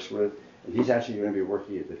he works with. And he's actually going to be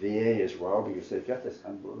working at the VA as well, because they've got this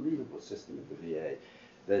unbelievable system at the VA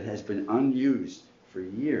that has been unused for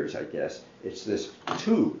years, I guess. It's this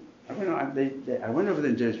tube. I went over there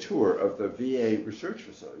and did a tour of the VA research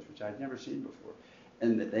facilities, which I'd never seen before.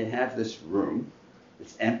 And they have this room.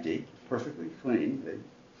 It's empty, perfectly clean. They're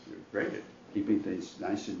great at keeping things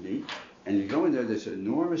nice and neat. And you go in there, there's an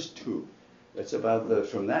enormous tube that's about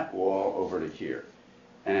from that wall over to here.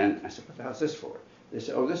 And I said, what the hell is this for? They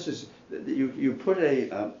said, oh, this is, you put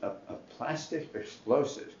a plastic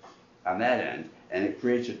explosive on that end, and it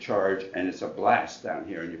creates a charge, and it's a blast down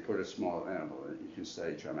here, and you put a small animal in it. You can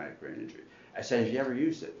study traumatic brain injury. I said, have you ever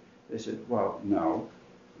used it? They said, well, no.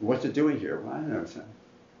 What's it doing here? Well, I don't know. So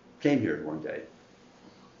I came here one day.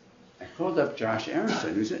 I called up Josh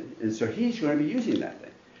Aronson, and so he's going to be using that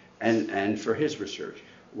thing, and for his research.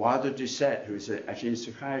 Wada Doucette, who's actually in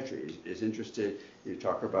psychiatry, is interested. You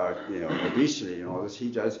talk about obesity and all this. He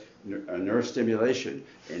does neurostimulation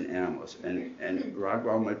in animals. And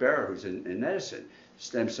Rodwell Madera, who's in medicine,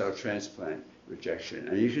 stem cell transplant rejection.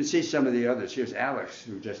 And you can see some of the others. Here's Alex,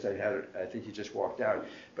 who I think he just walked out,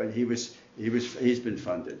 but he's been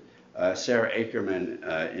funded. Sarah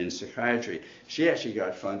Akerman in psychiatry, she actually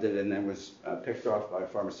got funded and then was picked off by a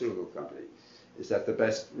pharmaceutical company. Is that the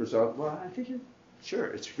best result? Well, I think sure,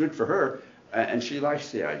 it's good for her, and she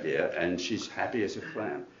likes the idea, and she's happy as a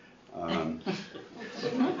clam. Is a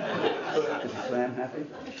clam happy?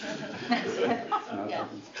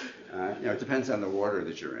 It depends on the water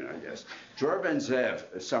that you're in, I guess. Dror Ben-Zev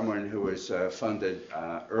is someone who was funded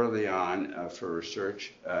early on for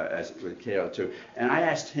research with KL2, and I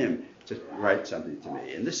asked him to write something to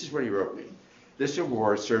me, and this is what he wrote me. This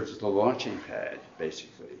award serves as the launching pad,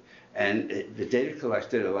 basically. And the data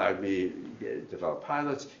collected allowed me to develop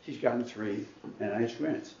pilots. He's gotten 3 NIH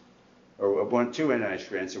grants, or 2 NIH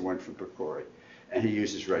grants and 1 from PCORI. And he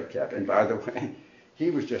uses REDCap. And by the way, he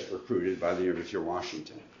was just recruited by the University of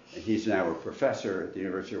Washington. And he's now a professor at the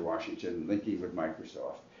University of Washington, linking with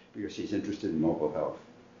Microsoft, because he's interested in mobile health.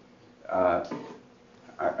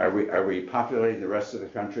 Are we populating the rest of the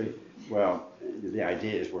country? Well, the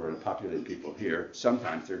idea is we're going to populate people here.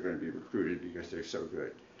 Sometimes they're going to be recruited because they're so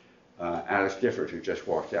good. Alex Gifford, who just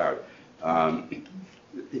walked out,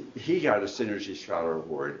 he got a Synergy Scholar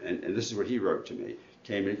Award, and this is what he wrote to me.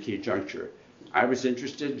 Came at a key juncture. I was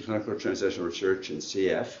interested in clinical translational research in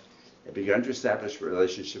CF. I begun to establish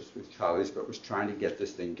relationships with colleagues, but was trying to get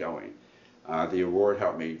this thing going. The award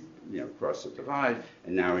helped me cross the divide,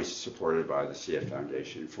 and now he's supported by the CF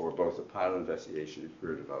Foundation for both a pilot investigation and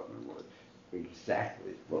career development award.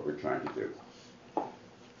 Exactly what we're trying to do.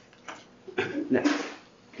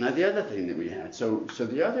 Now the other thing that we had, so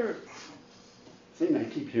the other thing I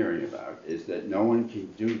keep hearing about is that no one can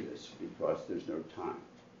do this because there's no time.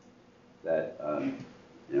 That, and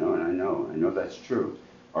I know that's true.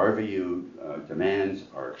 RVU demands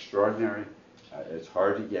are extraordinary. It's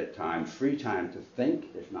hard to get free time to think,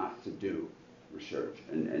 if not to do research.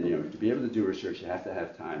 And to be able to do research, you have to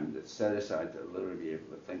have time that's set aside to literally be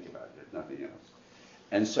able to think about it, if nothing else.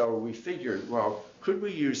 And so we figured, well, could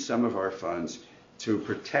we use some of our funds to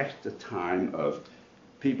protect the time of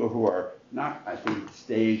people who are not at the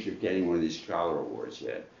stage of getting one of these scholar awards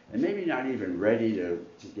yet, and maybe not even ready to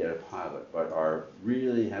get a pilot, but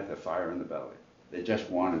really have the fire in the belly. They just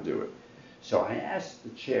want to do it. So I asked the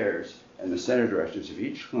chairs and the center directors of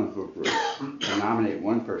each clinical group to nominate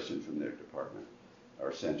one person from their department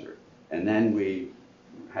or center. And then we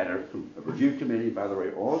had a review committee. By the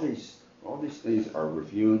way, all these things are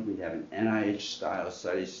reviewed. We have an NIH-style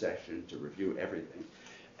study session to review everything.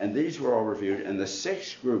 And these were all reviewed, and the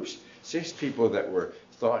 6 groups, 6 people that were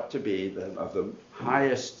thought to be of the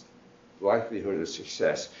highest likelihood of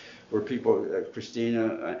success were people,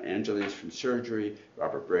 Christina Angeles from surgery,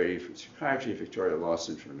 Robert Brady from psychiatry, Victoria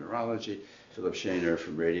Lawson from neurology, Philip Shaner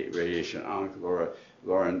from radiation onc,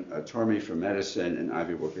 Lauren Tormey from medicine, and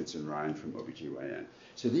Ivy Wilkinson Ryan from OBGYN.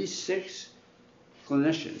 So these 6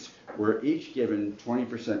 clinicians were each given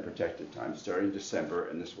 20% protected time starting December,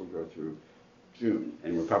 and this will go through June,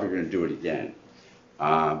 and we're probably going to do it again,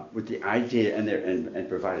 with the idea, and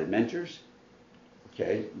provided mentors.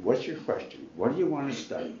 Okay, what's your question? What do you want to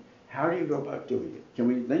study? How do you go about doing it? Can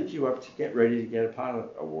we link you up to get ready to get a pilot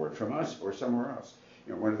award from us or somewhere else?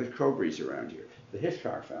 You know, one of the Cobries around here, the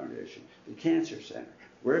Hitchcock Foundation, the Cancer Center.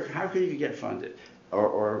 How can you get funded?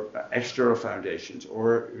 Or external foundations,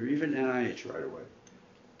 or even NIH right away.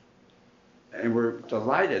 And we're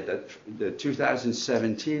delighted that the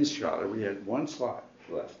 2017 scholar, we had 1 slot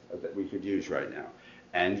left that we could use right now.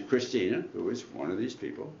 And Christina, who is one of these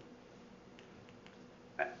people,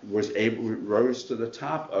 rose to the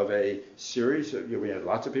top of a series of, we had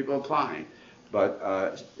lots of people applying,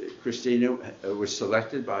 but Christina was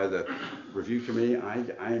selected by the review committee.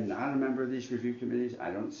 I am not a member of these review committees.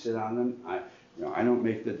 I don't sit on them. I don't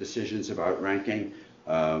make the decisions about ranking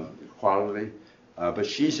quality. But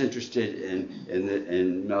she's interested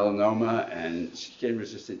in melanoma and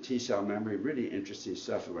skin-resistant T-cell memory, really interesting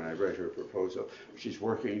stuff. When I read her proposal, she's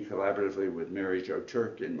working collaboratively with Mary Jo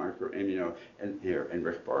Turk in microimmuno and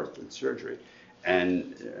Rick Barth in surgery.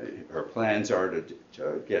 And her plans are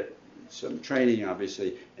to get some training,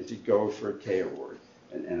 obviously, and to go for a K award,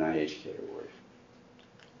 an NIH K award.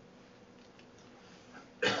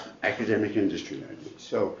 Academic industry ideas.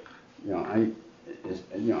 So, I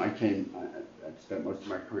spent most of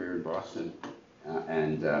my career in Boston,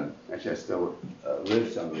 and actually I still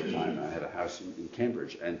live some of the time. I had a house in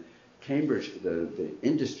Cambridge, and Cambridge, the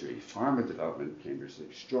industry, pharma development in Cambridge is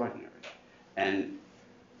extraordinary. And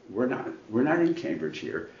we're not in Cambridge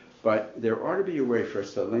here, but there ought to be a way for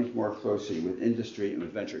us to link more closely with industry and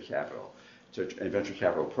with venture capital, and venture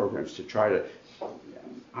capital programs to try to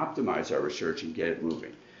optimize our research and get it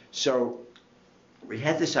moving. So we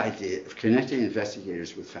had this idea of connecting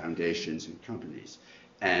investigators with foundations and companies.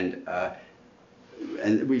 And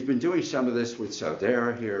we've been doing some of this with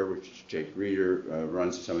Saldera here, which Jake Reeder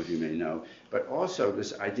runs, some of you may know, but also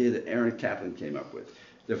this idea that Aaron Kaplan came up with,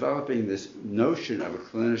 developing this notion of a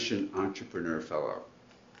clinician entrepreneur fellow.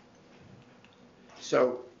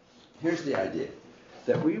 So here's the idea,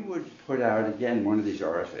 that we would put out, again, one of these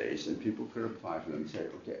RFAs, and people could apply for them and say,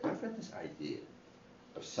 okay, I've got this idea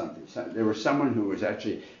of something. There was someone who was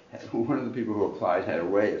actually, one of the people who applied had a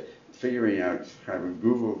way of figuring out kind of a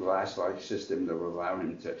Google Glass-like system that would allow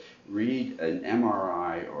him to read an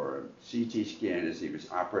MRI or a CT scan as he was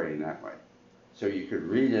operating that way. So you could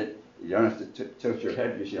read it, you don't have to tilt your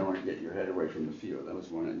head because you don't want to get your head away from the field. That was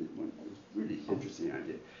one really interesting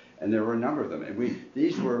idea. And there were a number of them. And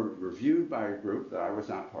these were reviewed by a group that I was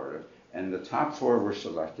not part of, and the top 4 were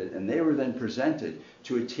selected, and they were then presented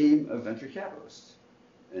to a team of venture capitalists.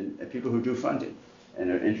 And people who do funding and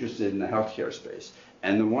are interested in the healthcare space.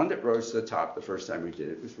 And the one that rose to the top the first time we did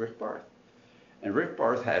it was Rick Barth. And Rick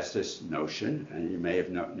Barth has this notion, and you may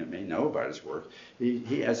know about his work.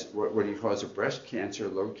 He has what he calls a breast cancer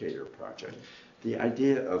locator project. The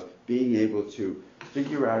idea of being able to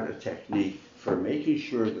figure out a technique for making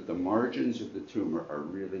sure that the margins of the tumor are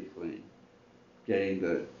really clean. Getting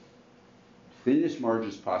the cleanest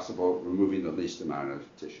margins possible, removing the least amount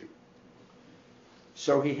of tissue.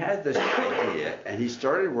 So he had this idea, and he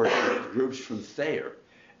started working with groups from Thayer,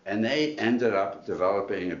 and they ended up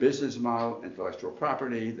developing a business model, intellectual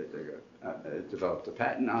property that they developed a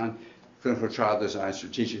patent on, clinical trial design,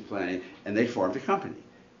 strategic planning, and they formed a company,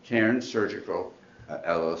 Cairn Surgical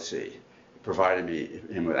LLC. Provided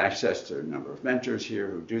him with access to a number of mentors here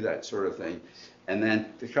who do that sort of thing. And then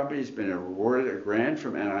the company's been awarded a grant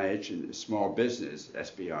from NIH in small business,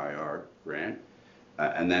 SBIR grant,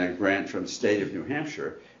 and then a grant from the state of New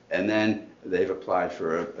Hampshire, and then they've applied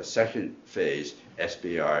for a second phase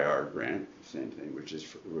SBIR grant, same thing, which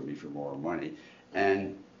would be for more money.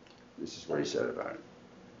 And this is what he said about it.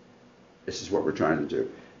 This is what we're trying to do.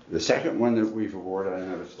 The second one that we've awarded, I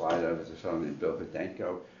have a slide of, is a fellow named Bill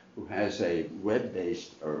Hodenko, who has a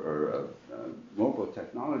web-based or a mobile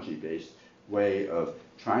technology-based way of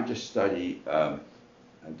trying to study the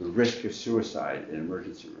risk of suicide in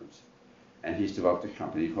emergency rooms. And he's developed a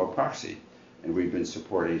company called Proxy, and we've been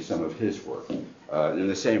supporting some of his work in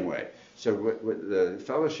the same way. So the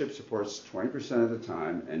fellowship supports 20% of the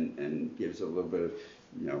time and gives a little bit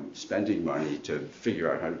of spending money to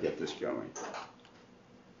figure out how to get this going.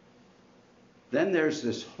 Then there's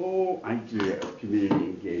this whole idea of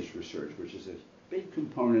community-engaged research, which is a big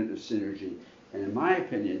component of synergy, and in my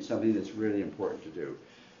opinion, something that's really important to do.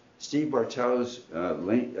 Steve Bartel's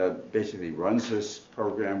basically runs this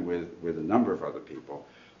program with a number of other people.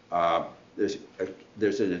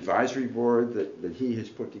 There's an advisory board that he has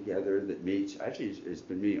put together that meets, actually it's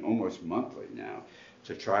been meeting almost monthly now,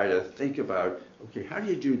 to try to think about, okay, how do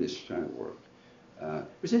you do this kind of work? It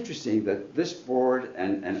was interesting that this board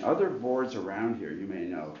and other boards around here, you may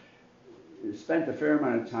know, spent a fair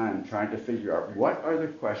amount of time trying to figure out what are the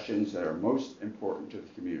questions that are most important to the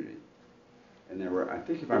community. And there were, I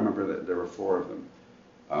think if I remember, that there were 4 of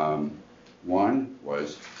them. One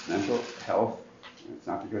was mental health. It's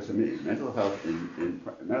not because of me. Mental health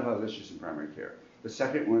mental health issues in primary care. The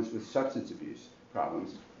second one was with substance abuse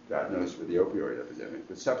problems. God knows with the opioid epidemic,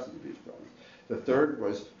 but substance abuse problems. The third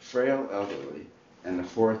was frail elderly, and the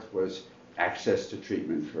fourth was access to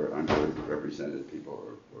treatment for underrepresented people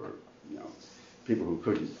or people who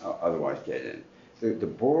couldn't otherwise get in. The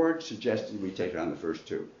board suggested we take on the first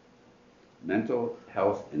 2. Mental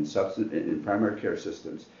health in primary care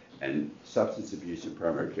systems and substance abuse in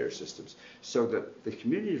primary care systems. So the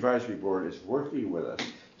Community Advisory Board is working with us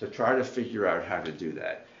to try to figure out how to do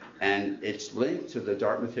that. And it's linked to the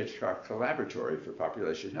Dartmouth Hitchcock Collaboratory for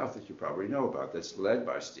Population Health that you probably know about, that's led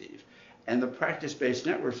by Steve. And the practice-based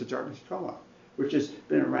networks of Dartmouth Co-op, which has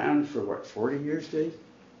been around for, what, 40 years, Dave?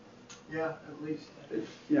 Yeah, at least. It's,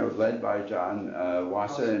 led by John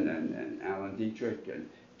Wasson and Alan Dietrich, and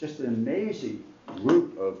just an amazing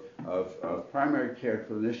group of primary care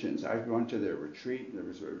clinicians. I've gone to their retreat. There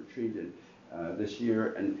was a retreat this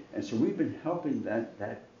year, and so we've been helping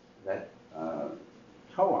that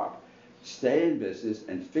co-op stay in business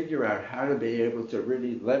and figure out how to be able to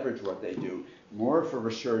really leverage what they do more for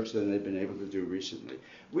research than they've been able to do recently.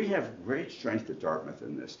 We have great strength at Dartmouth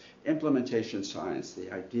in this. Implementation science,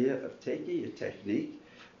 the idea of taking a technique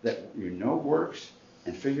that works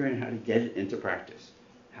and figuring out how to get it into practice.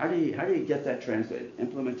 How do you get that translated?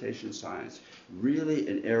 Implementation science, really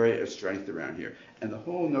an area of strength around here. And the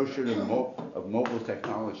whole notion of mobile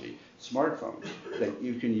technology, smartphones, that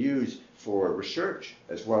you can use for research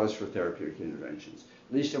as well as for therapeutic interventions.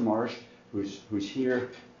 Lisa Marsh, who's here,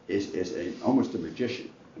 is almost a magician.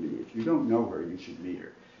 I mean, if you don't know her, you should meet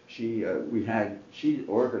her. She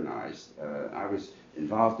organized, I was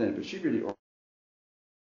involved in it, but she really organized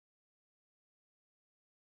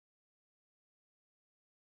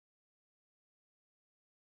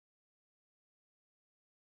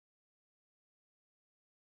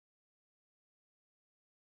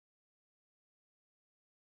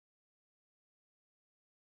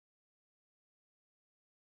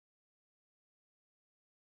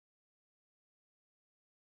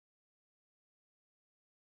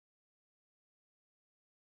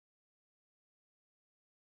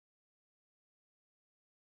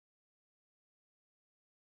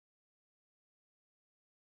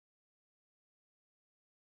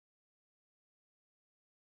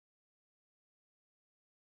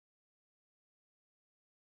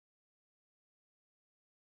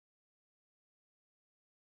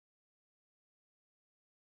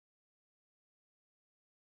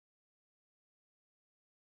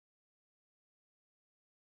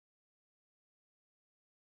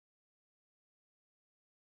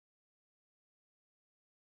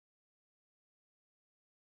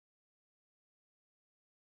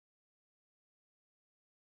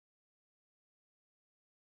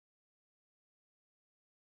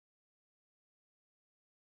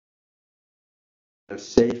of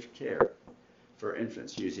safe care for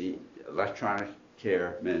infants using electronic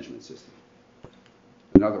care management system.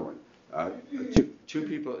 Another one. Two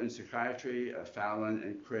people in psychiatry, Fallon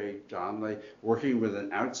and Craig Donnelly, working with an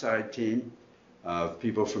outside team of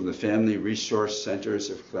people from the Family Resource Centers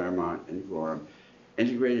of Claremont and Gorham,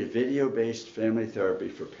 integrated video-based family therapy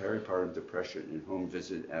for peripartum depression in home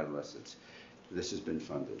visit adolescents. This has been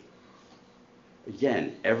funded.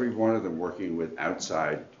 Again, every one of them working with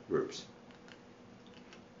outside groups.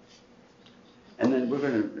 And then we're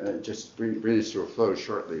going to just bring this to a close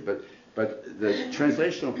shortly, but the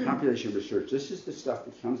translational population research, this is the stuff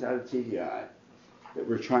that comes out of TDI that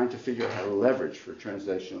we're trying to figure out how to leverage for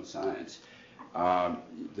translational science.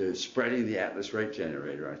 The spreading the Atlas rate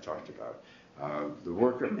generator I talked about. The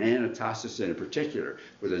work of Anna Tossison in particular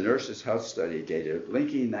with the nurses' health study data,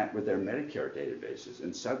 linking that with their Medicare databases,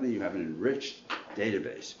 and suddenly you have an enriched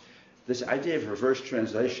database. This idea of reverse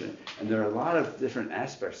translation, and there are a lot of different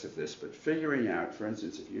aspects of this, but figuring out, for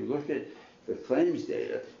instance, if you look at the claims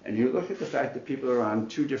data, and you look at the fact that people are on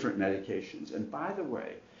 2 different medications, and by the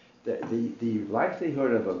way, the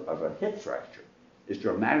likelihood of a hip fracture is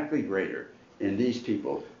dramatically greater in these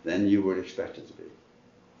people than you would expect it to be.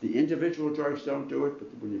 The individual drugs don't do it, but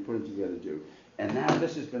when you put them together, do. And now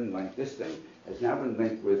this has been linked, this thing has now been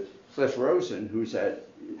linked with Cliff Rosen, who's at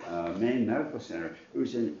Maine Medical Center,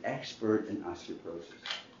 who's an expert in osteoporosis,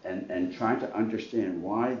 and trying to understand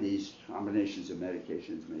why these combinations of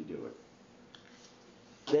medications may do it.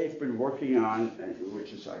 They've been working on,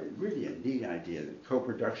 which is really a neat idea, the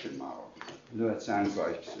co-production model. I know that sounds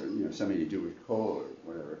like something you do with coal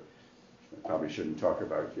or whatever. I probably shouldn't talk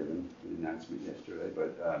about given the announcement yesterday,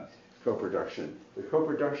 but co-production. The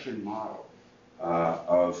co-production model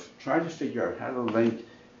of trying to figure out how to link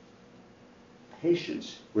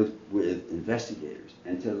patients with investigators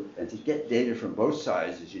and to get data from both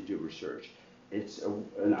sides as you do research. It's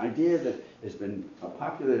an idea that has been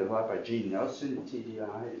populated a lot by Gene Nelson at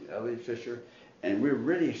TDI and Elliot Fisher, and we're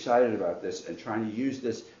really excited about this and trying to use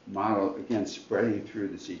this model, again, spreading through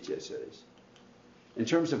the CTSAs. In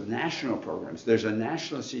terms of national programs, there's a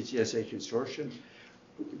national CTSA consortium.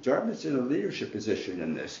 Dartmouth's in a leadership position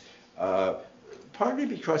in this, partly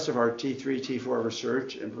because of our T3, T4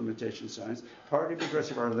 research, implementation science, partly because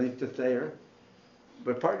of our link to Thayer,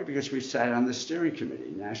 but partly because we sat on the steering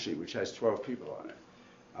committee nationally, which has 12 people on it.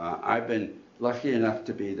 I've been lucky enough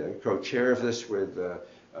to be the co-chair of this with the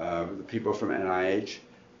people from NIH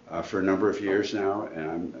for a number of years now, and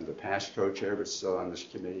I'm the past co-chair, but still on this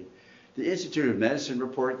committee. The Institute of Medicine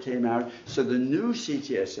report came out, so the new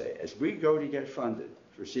CTSA, as we go to get funded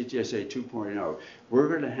for CTSA 2.0, we're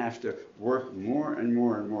going to have to work more and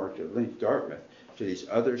more and more to link Dartmouth to these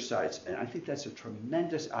other sites. And I think that's a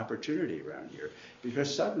tremendous opportunity around here,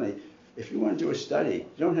 because suddenly, if you want to do a study,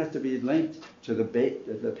 you don't have to be linked to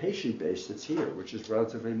the patient base that's here, which is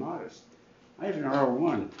relatively modest. I have an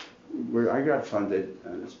R01 where I got funded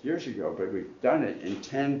years ago, but we've done it in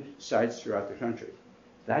 10 sites throughout the country.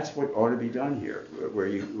 That's what ought to be done here, where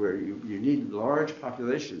you need large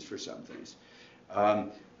populations for some things.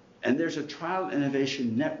 And there's a trial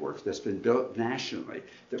innovation network that's been built nationally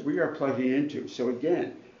that we are plugging into. So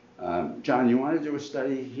again, John, you want to do a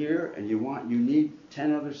study here and you need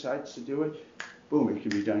 10 other sites to do it? Boom, it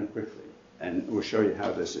can be done quickly. And we'll show you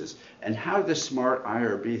how this is. And how the smart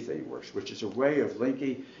IRB thing works, which is a way of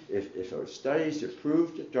linking, if a study is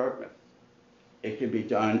approved at Dartmouth, it can be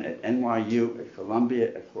done at NYU, at Columbia,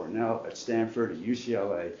 at Cornell, at Stanford, at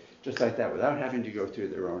UCLA, just like that, without having to go through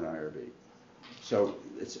their own IRB. So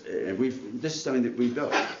this is something that we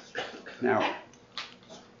built. Now,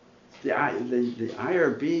 the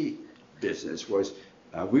IRB business was,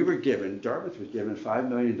 Dartmouth was given $5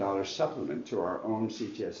 million supplement to our own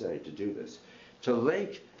CTSA to do this, to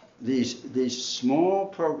link these small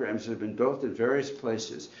programs that have been built in various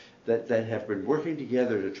places that have been working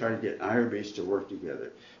together to try to get IRBs to work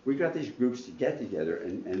together. We got these groups to get together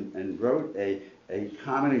and wrote a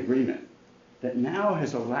common agreement that now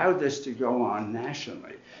has allowed this to go on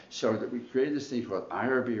nationally, so that we created this thing called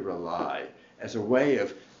IRB Rely as a way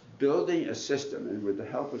of building a system, and with the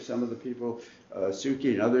help of some of the people,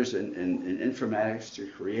 Suki and others in informatics, to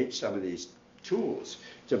create some of these tools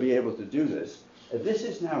to be able to do this. And this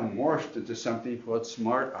is now morphed into something called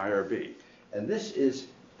Smart IRB. And this is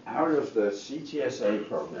out of the CTSA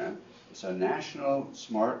program. It's a national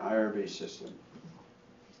Smart IRB system,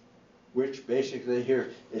 which basically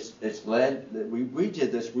here, it's led, we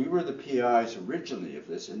did this, we were the PIs originally of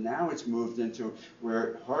this, and now it's moved into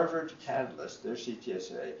where Harvard Catalyst, their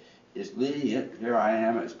CTSA, is leading it. Here I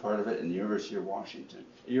am as part of it, and the University of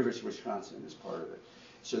Wisconsin is part of it.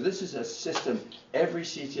 So this is a system, every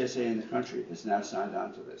CTSA in the country has now signed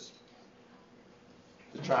on to this.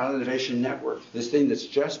 The Trial Innovation Network, this thing that's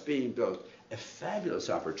just being built, a fabulous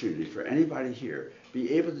opportunity for anybody here,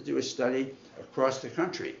 be able to do a study across the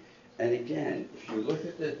country. And again, if you look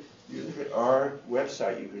at our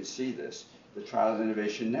website, you can see this, the Trial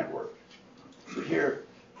Innovation Network. So here,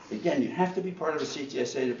 again, you have to be part of a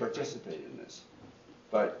CTSA to participate in this.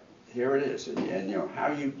 But here it is, and you know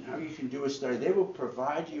how you can do a study. They will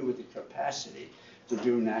provide you with the capacity to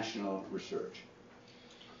do national research.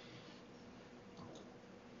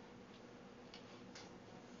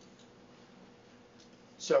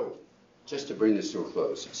 So, just to bring this to a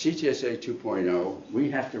close, CTSA 2.0, we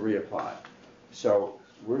have to reapply. So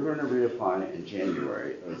we're going to reapply in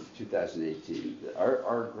January of 2018.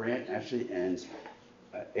 Our grant actually ends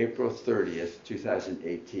April 30th,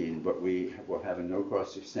 2018, but we will have a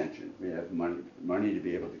no-cost extension. We have money to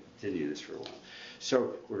be able to continue this for a while.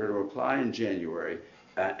 So we're going to apply in January,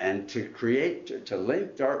 and to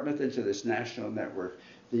link Dartmouth into this national network.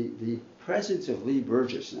 The presence of Lee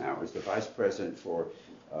Burgess now as the Vice President for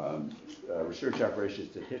Research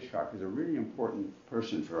Operations at Hitchcock is a really important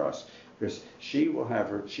person for us, because she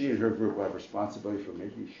and her group will have responsibility for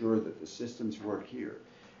making sure that the systems work here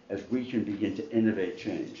as we can begin to innovate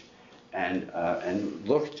change and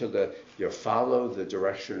look to follow the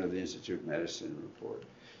direction of the Institute of Medicine report.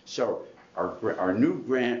 So our new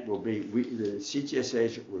grant will be, the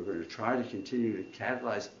CTSA, we're going to try to continue to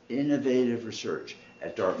catalyze innovative research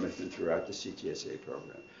at Dartmouth and throughout the CTSA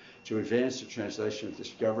program, to advance the translation of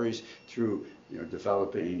discoveries through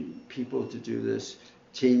developing people to do this,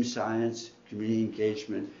 team science, community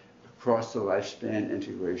engagement, across the lifespan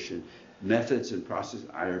integration, methods and process.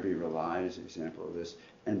 IRB Rely is an example of this,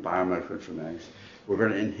 and biomedical informatics. We're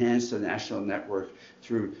going to enhance the national network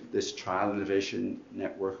through this trial innovation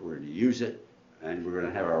network. We're going to use it, and we're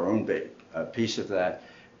going to have our own piece of that.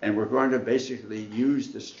 And we're going to basically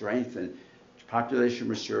use the strength in population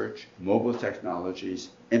research, mobile technologies,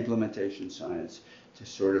 implementation science to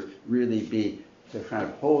sort of really to kind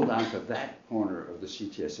of hold on to that corner of the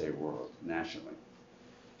CTSA world nationally.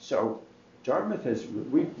 So Dartmouth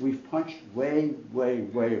we've punched way, way,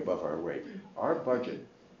 way above our weight. Our budget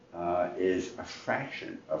is a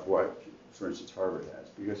fraction of what, for instance, Harvard has,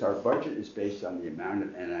 because our budget is based on the amount of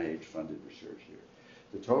NIH-funded research here.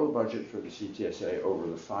 The total budget for the CTSA over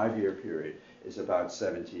the 5-year period is about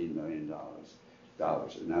 $17 million.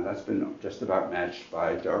 Now that's been just about matched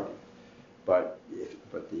by Dartmouth, but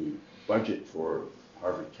the budget for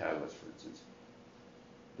Harvard Catalyst, for instance,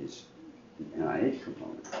 is the NIH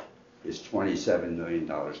component is $27 million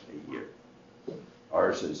a year.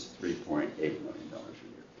 Ours is $3.8 million a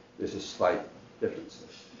year. There's a slight difference there.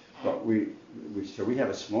 But we have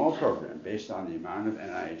a small program based on the amount of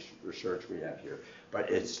NIH research we have here. But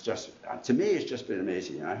it's just, to me, it's just been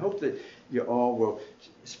amazing. And I hope that you all will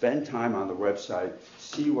spend time on the website,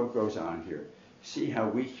 see what goes on here, see how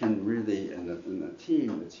we can really, and the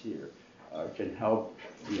team that's here, can help,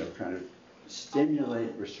 kind of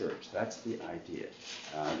stimulate research. That's the idea.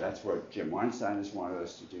 That's what Jim Weinstein has wanted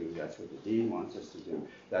us to do. That's what the dean wants us to do.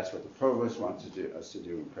 That's what the provost wants us to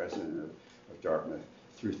do, and president of Dartmouth,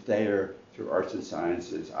 through Thayer, through arts and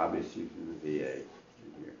sciences, obviously through the VA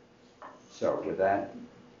here. So with that,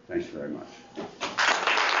 thanks very much.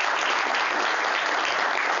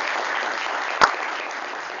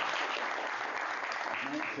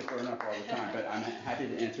 I might keep going up all the time, but I'm happy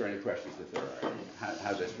to answer any questions if there are,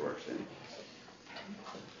 how this works.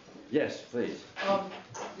 Yes, please.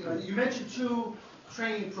 You mentioned 2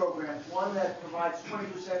 training programs, one that provides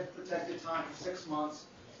 20% protected time for 6 months,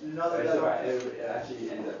 and another that... It actually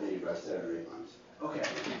ended up being about 7 or 8 months. Okay,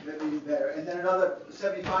 that'd be better. And then another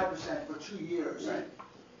 75% for 2 years. Right.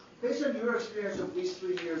 Based on your experience of these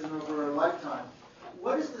 3 years and over a lifetime,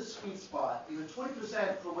 what is the sweet spot?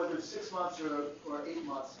 20% for whether it's 6 months or 8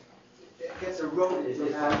 months, it gets eroded. It's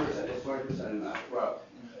 20% enough. Well,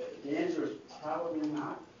 the answer is probably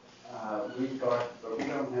not. We thought, but we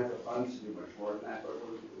don't have the funds to do much more than that. But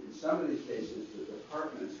in some of these cases, the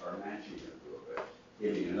departments are matching it a little bit,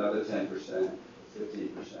 giving another 10%,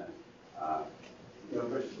 15%.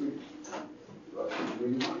 But when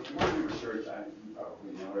you want to do research, you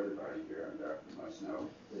probably know, everybody here on Dartmouth must know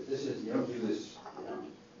that this is, you don't do this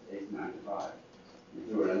 8, 9 to 5. You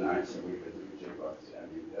do it at nights and weekends and $2. I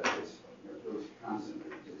mean, that's those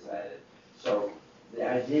constantly gets added. So the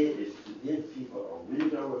idea is to give people a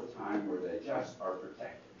window of time where they just are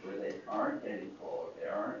protected, where they aren't getting called, they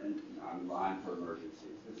aren't on line for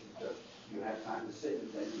emergencies. This is just, you have time to sit and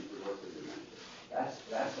think you can work with dementia. That's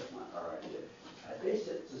our idea. I based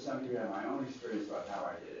it to some degree on my own experience about how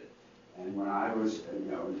I did it. And when I was,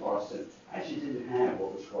 in Boston, I actually didn't have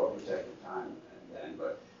what was called protected time then,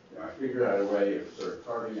 but I figured out a way of sort of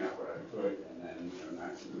carving out what I could, and then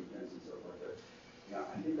nights and weekends and so forth. But,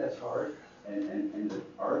 I think that's hard, and the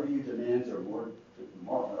RVU demands are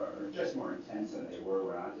just more intense than they were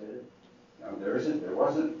when I did it. There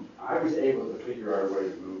wasn't. I was able to figure out a way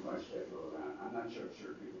to move my schedule around. I'm not sure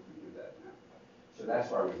people can do that now. So that's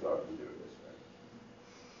why we thought we'd do it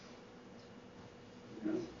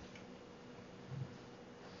this way.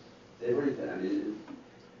 Dave, what do you think? I mean,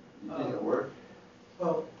 you think it'll work?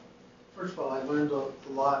 Well, first of all, I learned a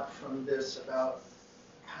lot from this about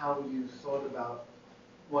how you thought about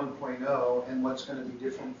 1.0 and what's going to be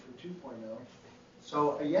different for 2.0.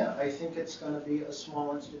 So yeah, I think it's going to be a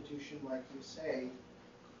small institution, like you say,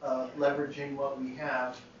 leveraging what we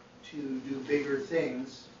have to do bigger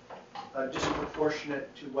things,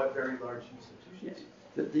 disproportionate to what very large institutions.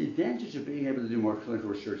 Yeah. The advantage of being able to do more clinical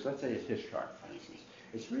research, let's say at Hitchcock, for instance,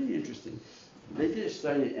 it's really interesting. They did a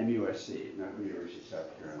study at MUSC, National University of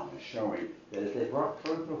South Carolina, showing that if they brought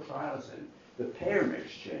clinical trials in, the payer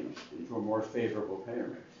mix changed into a more favorable payer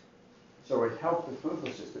mix. So it helped the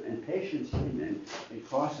clinical system, and patients came in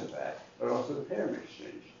because of that, but also the payer mix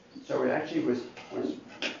changed. So it actually was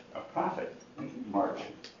a profit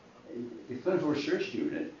margin. The clinical research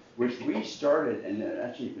unit, which we started and had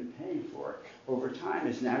actually been paying for, over time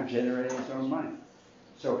is now generating its own money.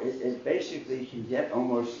 So it basically can get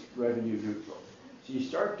almost revenue neutral. So you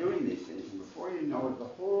start doing these things, and before you know it, the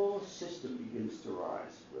whole system begins to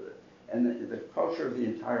rise with it. And the culture of the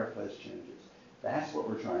entire place changes. That's what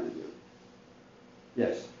we're trying to do.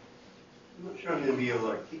 Yes? I'm not sure I'm going to be able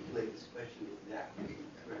to articulate this question exactly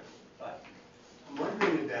correctly, but I'm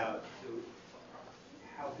wondering about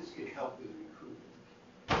how this could help with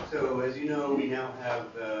recruitment. So as you know, we now have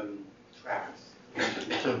tracks,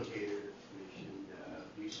 facilitator, clinician,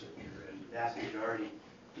 researcher, and the vast majority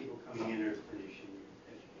of people coming in are clinician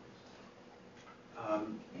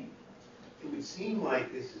educators. It would seem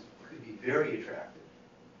like this could be very attractive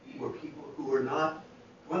for people who are not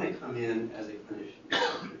want to come in as a clinician.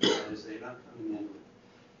 That is, they're not coming in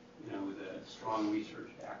with a strong research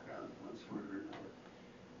background of one sort or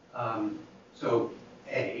another. So,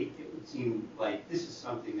 A, it would seem like this is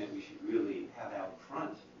something that we should really have out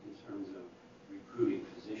front in terms of recruiting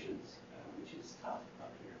physicians, which is tough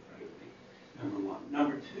up here, frankly, number one.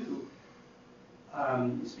 Number two,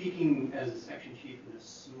 speaking as a section chief in a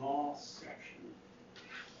small section,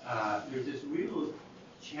 there's this real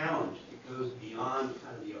challenge that goes beyond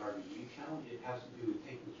kind of the RVU challenge. It has to do with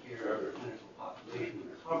taking care of the clinical population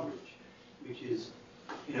and coverage, which is,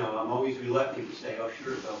 I'm always reluctant to say, oh,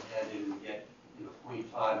 sure, go ahead and get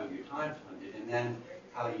 0.5 of your time funded, and then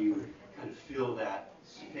how do you kind of fill that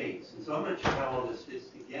space? And so I'm not sure how all this fits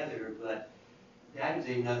together, but that is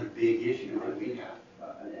another big issue that we have.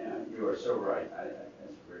 And you are so right. That's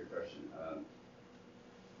a great question.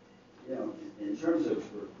 In terms of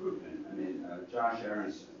recruitment, I mean, Josh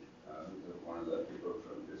Aronson, who's one of the people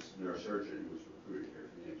from this neurosurgeon who was recruited here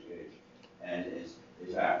from the NHH, and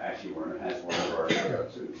is actually has one of our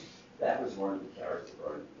AO2s. That was one of the carrots that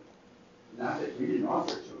brought him. Not that we didn't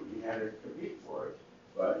offer it to him; he had to compete for it.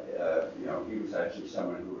 But he was actually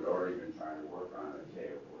someone who had already been trying to work on a K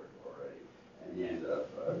award already, and he ended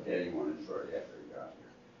up getting one shortly after he got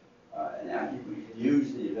here. And now people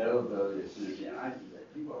use the availability of synergy, and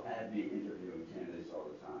people had me interviewing candidates all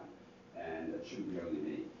the time, and it shouldn't be only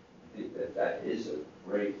me. I think that is a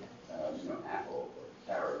great, apple or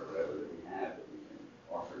carrot or whatever that we have that we can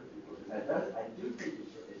offer to people. Because I do think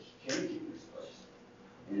it's changing this place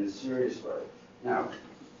in a serious way. Now,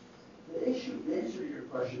 the answer to your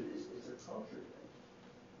question is it's a culture thing.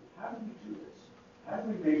 How do we do this? How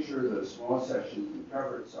do we make sure that a small section can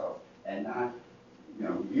cover itself and not,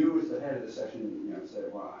 you as the head of the section, say,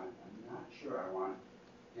 well, I'm not sure I want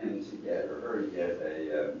him to get or her to get a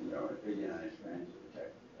big NIH grant to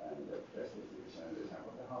protect and just 50% of this.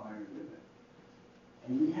 What the hell am I going to do then?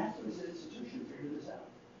 And we have to, as an institution, figure this out.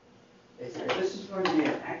 If this is going to be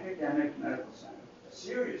an academic medical center, a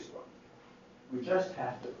serious one, we just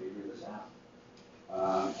have to figure this out.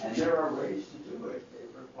 And there are ways to do it. It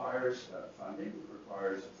requires funding. It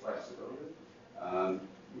requires flexibility.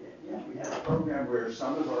 We have a program where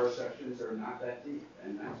some of our sections are not that deep,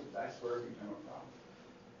 and that's where it become a problem.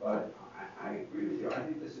 But I agree with you. I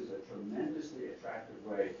think this is a tremendously attractive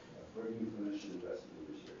way of bringing clinician investment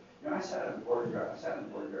into this year. I sat on the board of governors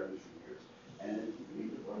for years, and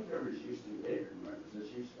the board of governors used to, David remembers this,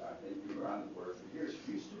 I think you were on the board for years,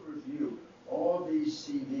 used to review all these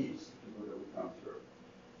CVs, people that would come through.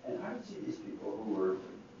 And I would see these people who were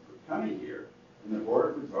coming here, and the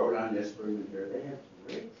board would vote on this, bring them here. They have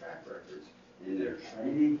great track records in their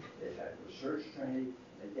training. They've had research training.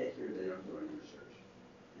 They get here, they don't do any research.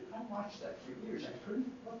 And I watched that for years. I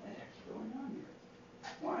couldn't, what the heck's going on here?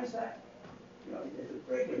 Why is that? It's a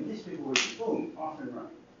break, and these people would be, boom, off and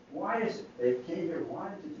running. Why is it? They came here,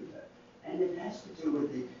 wanted to do that. And it has to do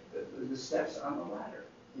with the steps on the ladder.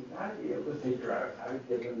 You've got to be able to figure out how to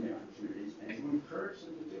give them the opportunities and to encourage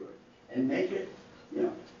them to do it. And make it,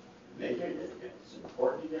 it's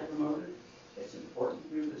important to get promoted. It's important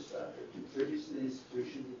to do this stuff. It contributes to the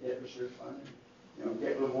institution to get research funding.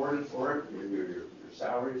 Get rewarded for it. Your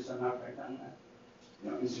salary is somehow back on that.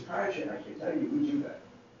 In psychiatry, I can tell you, we do that.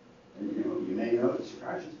 And you may know that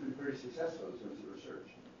psychiatry successful in terms of research.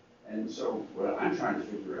 And so what I'm trying to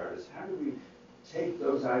figure out is how do we take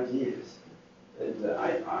those ideas that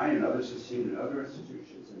I and others have seen in other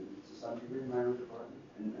institutions, and to some degree in my own department,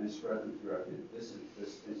 and spread them throughout this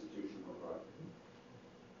institution more broadly.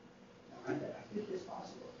 Now, I think it's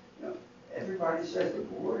possible. You know, everybody says, the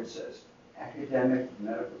board says, academic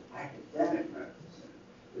medical center.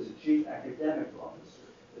 There's a chief academic officer.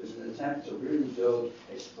 There's an attempt to really build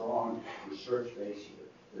a strong research base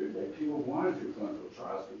here. People want to do clinical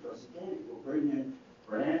trials because, again, it will bring in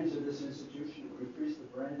brand to this institution, it will increase the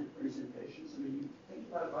brand, it brings in patients. I mean, you think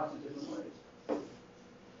about it lots of different ways.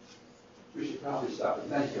 We should probably stop it.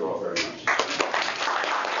 Thank you all very much.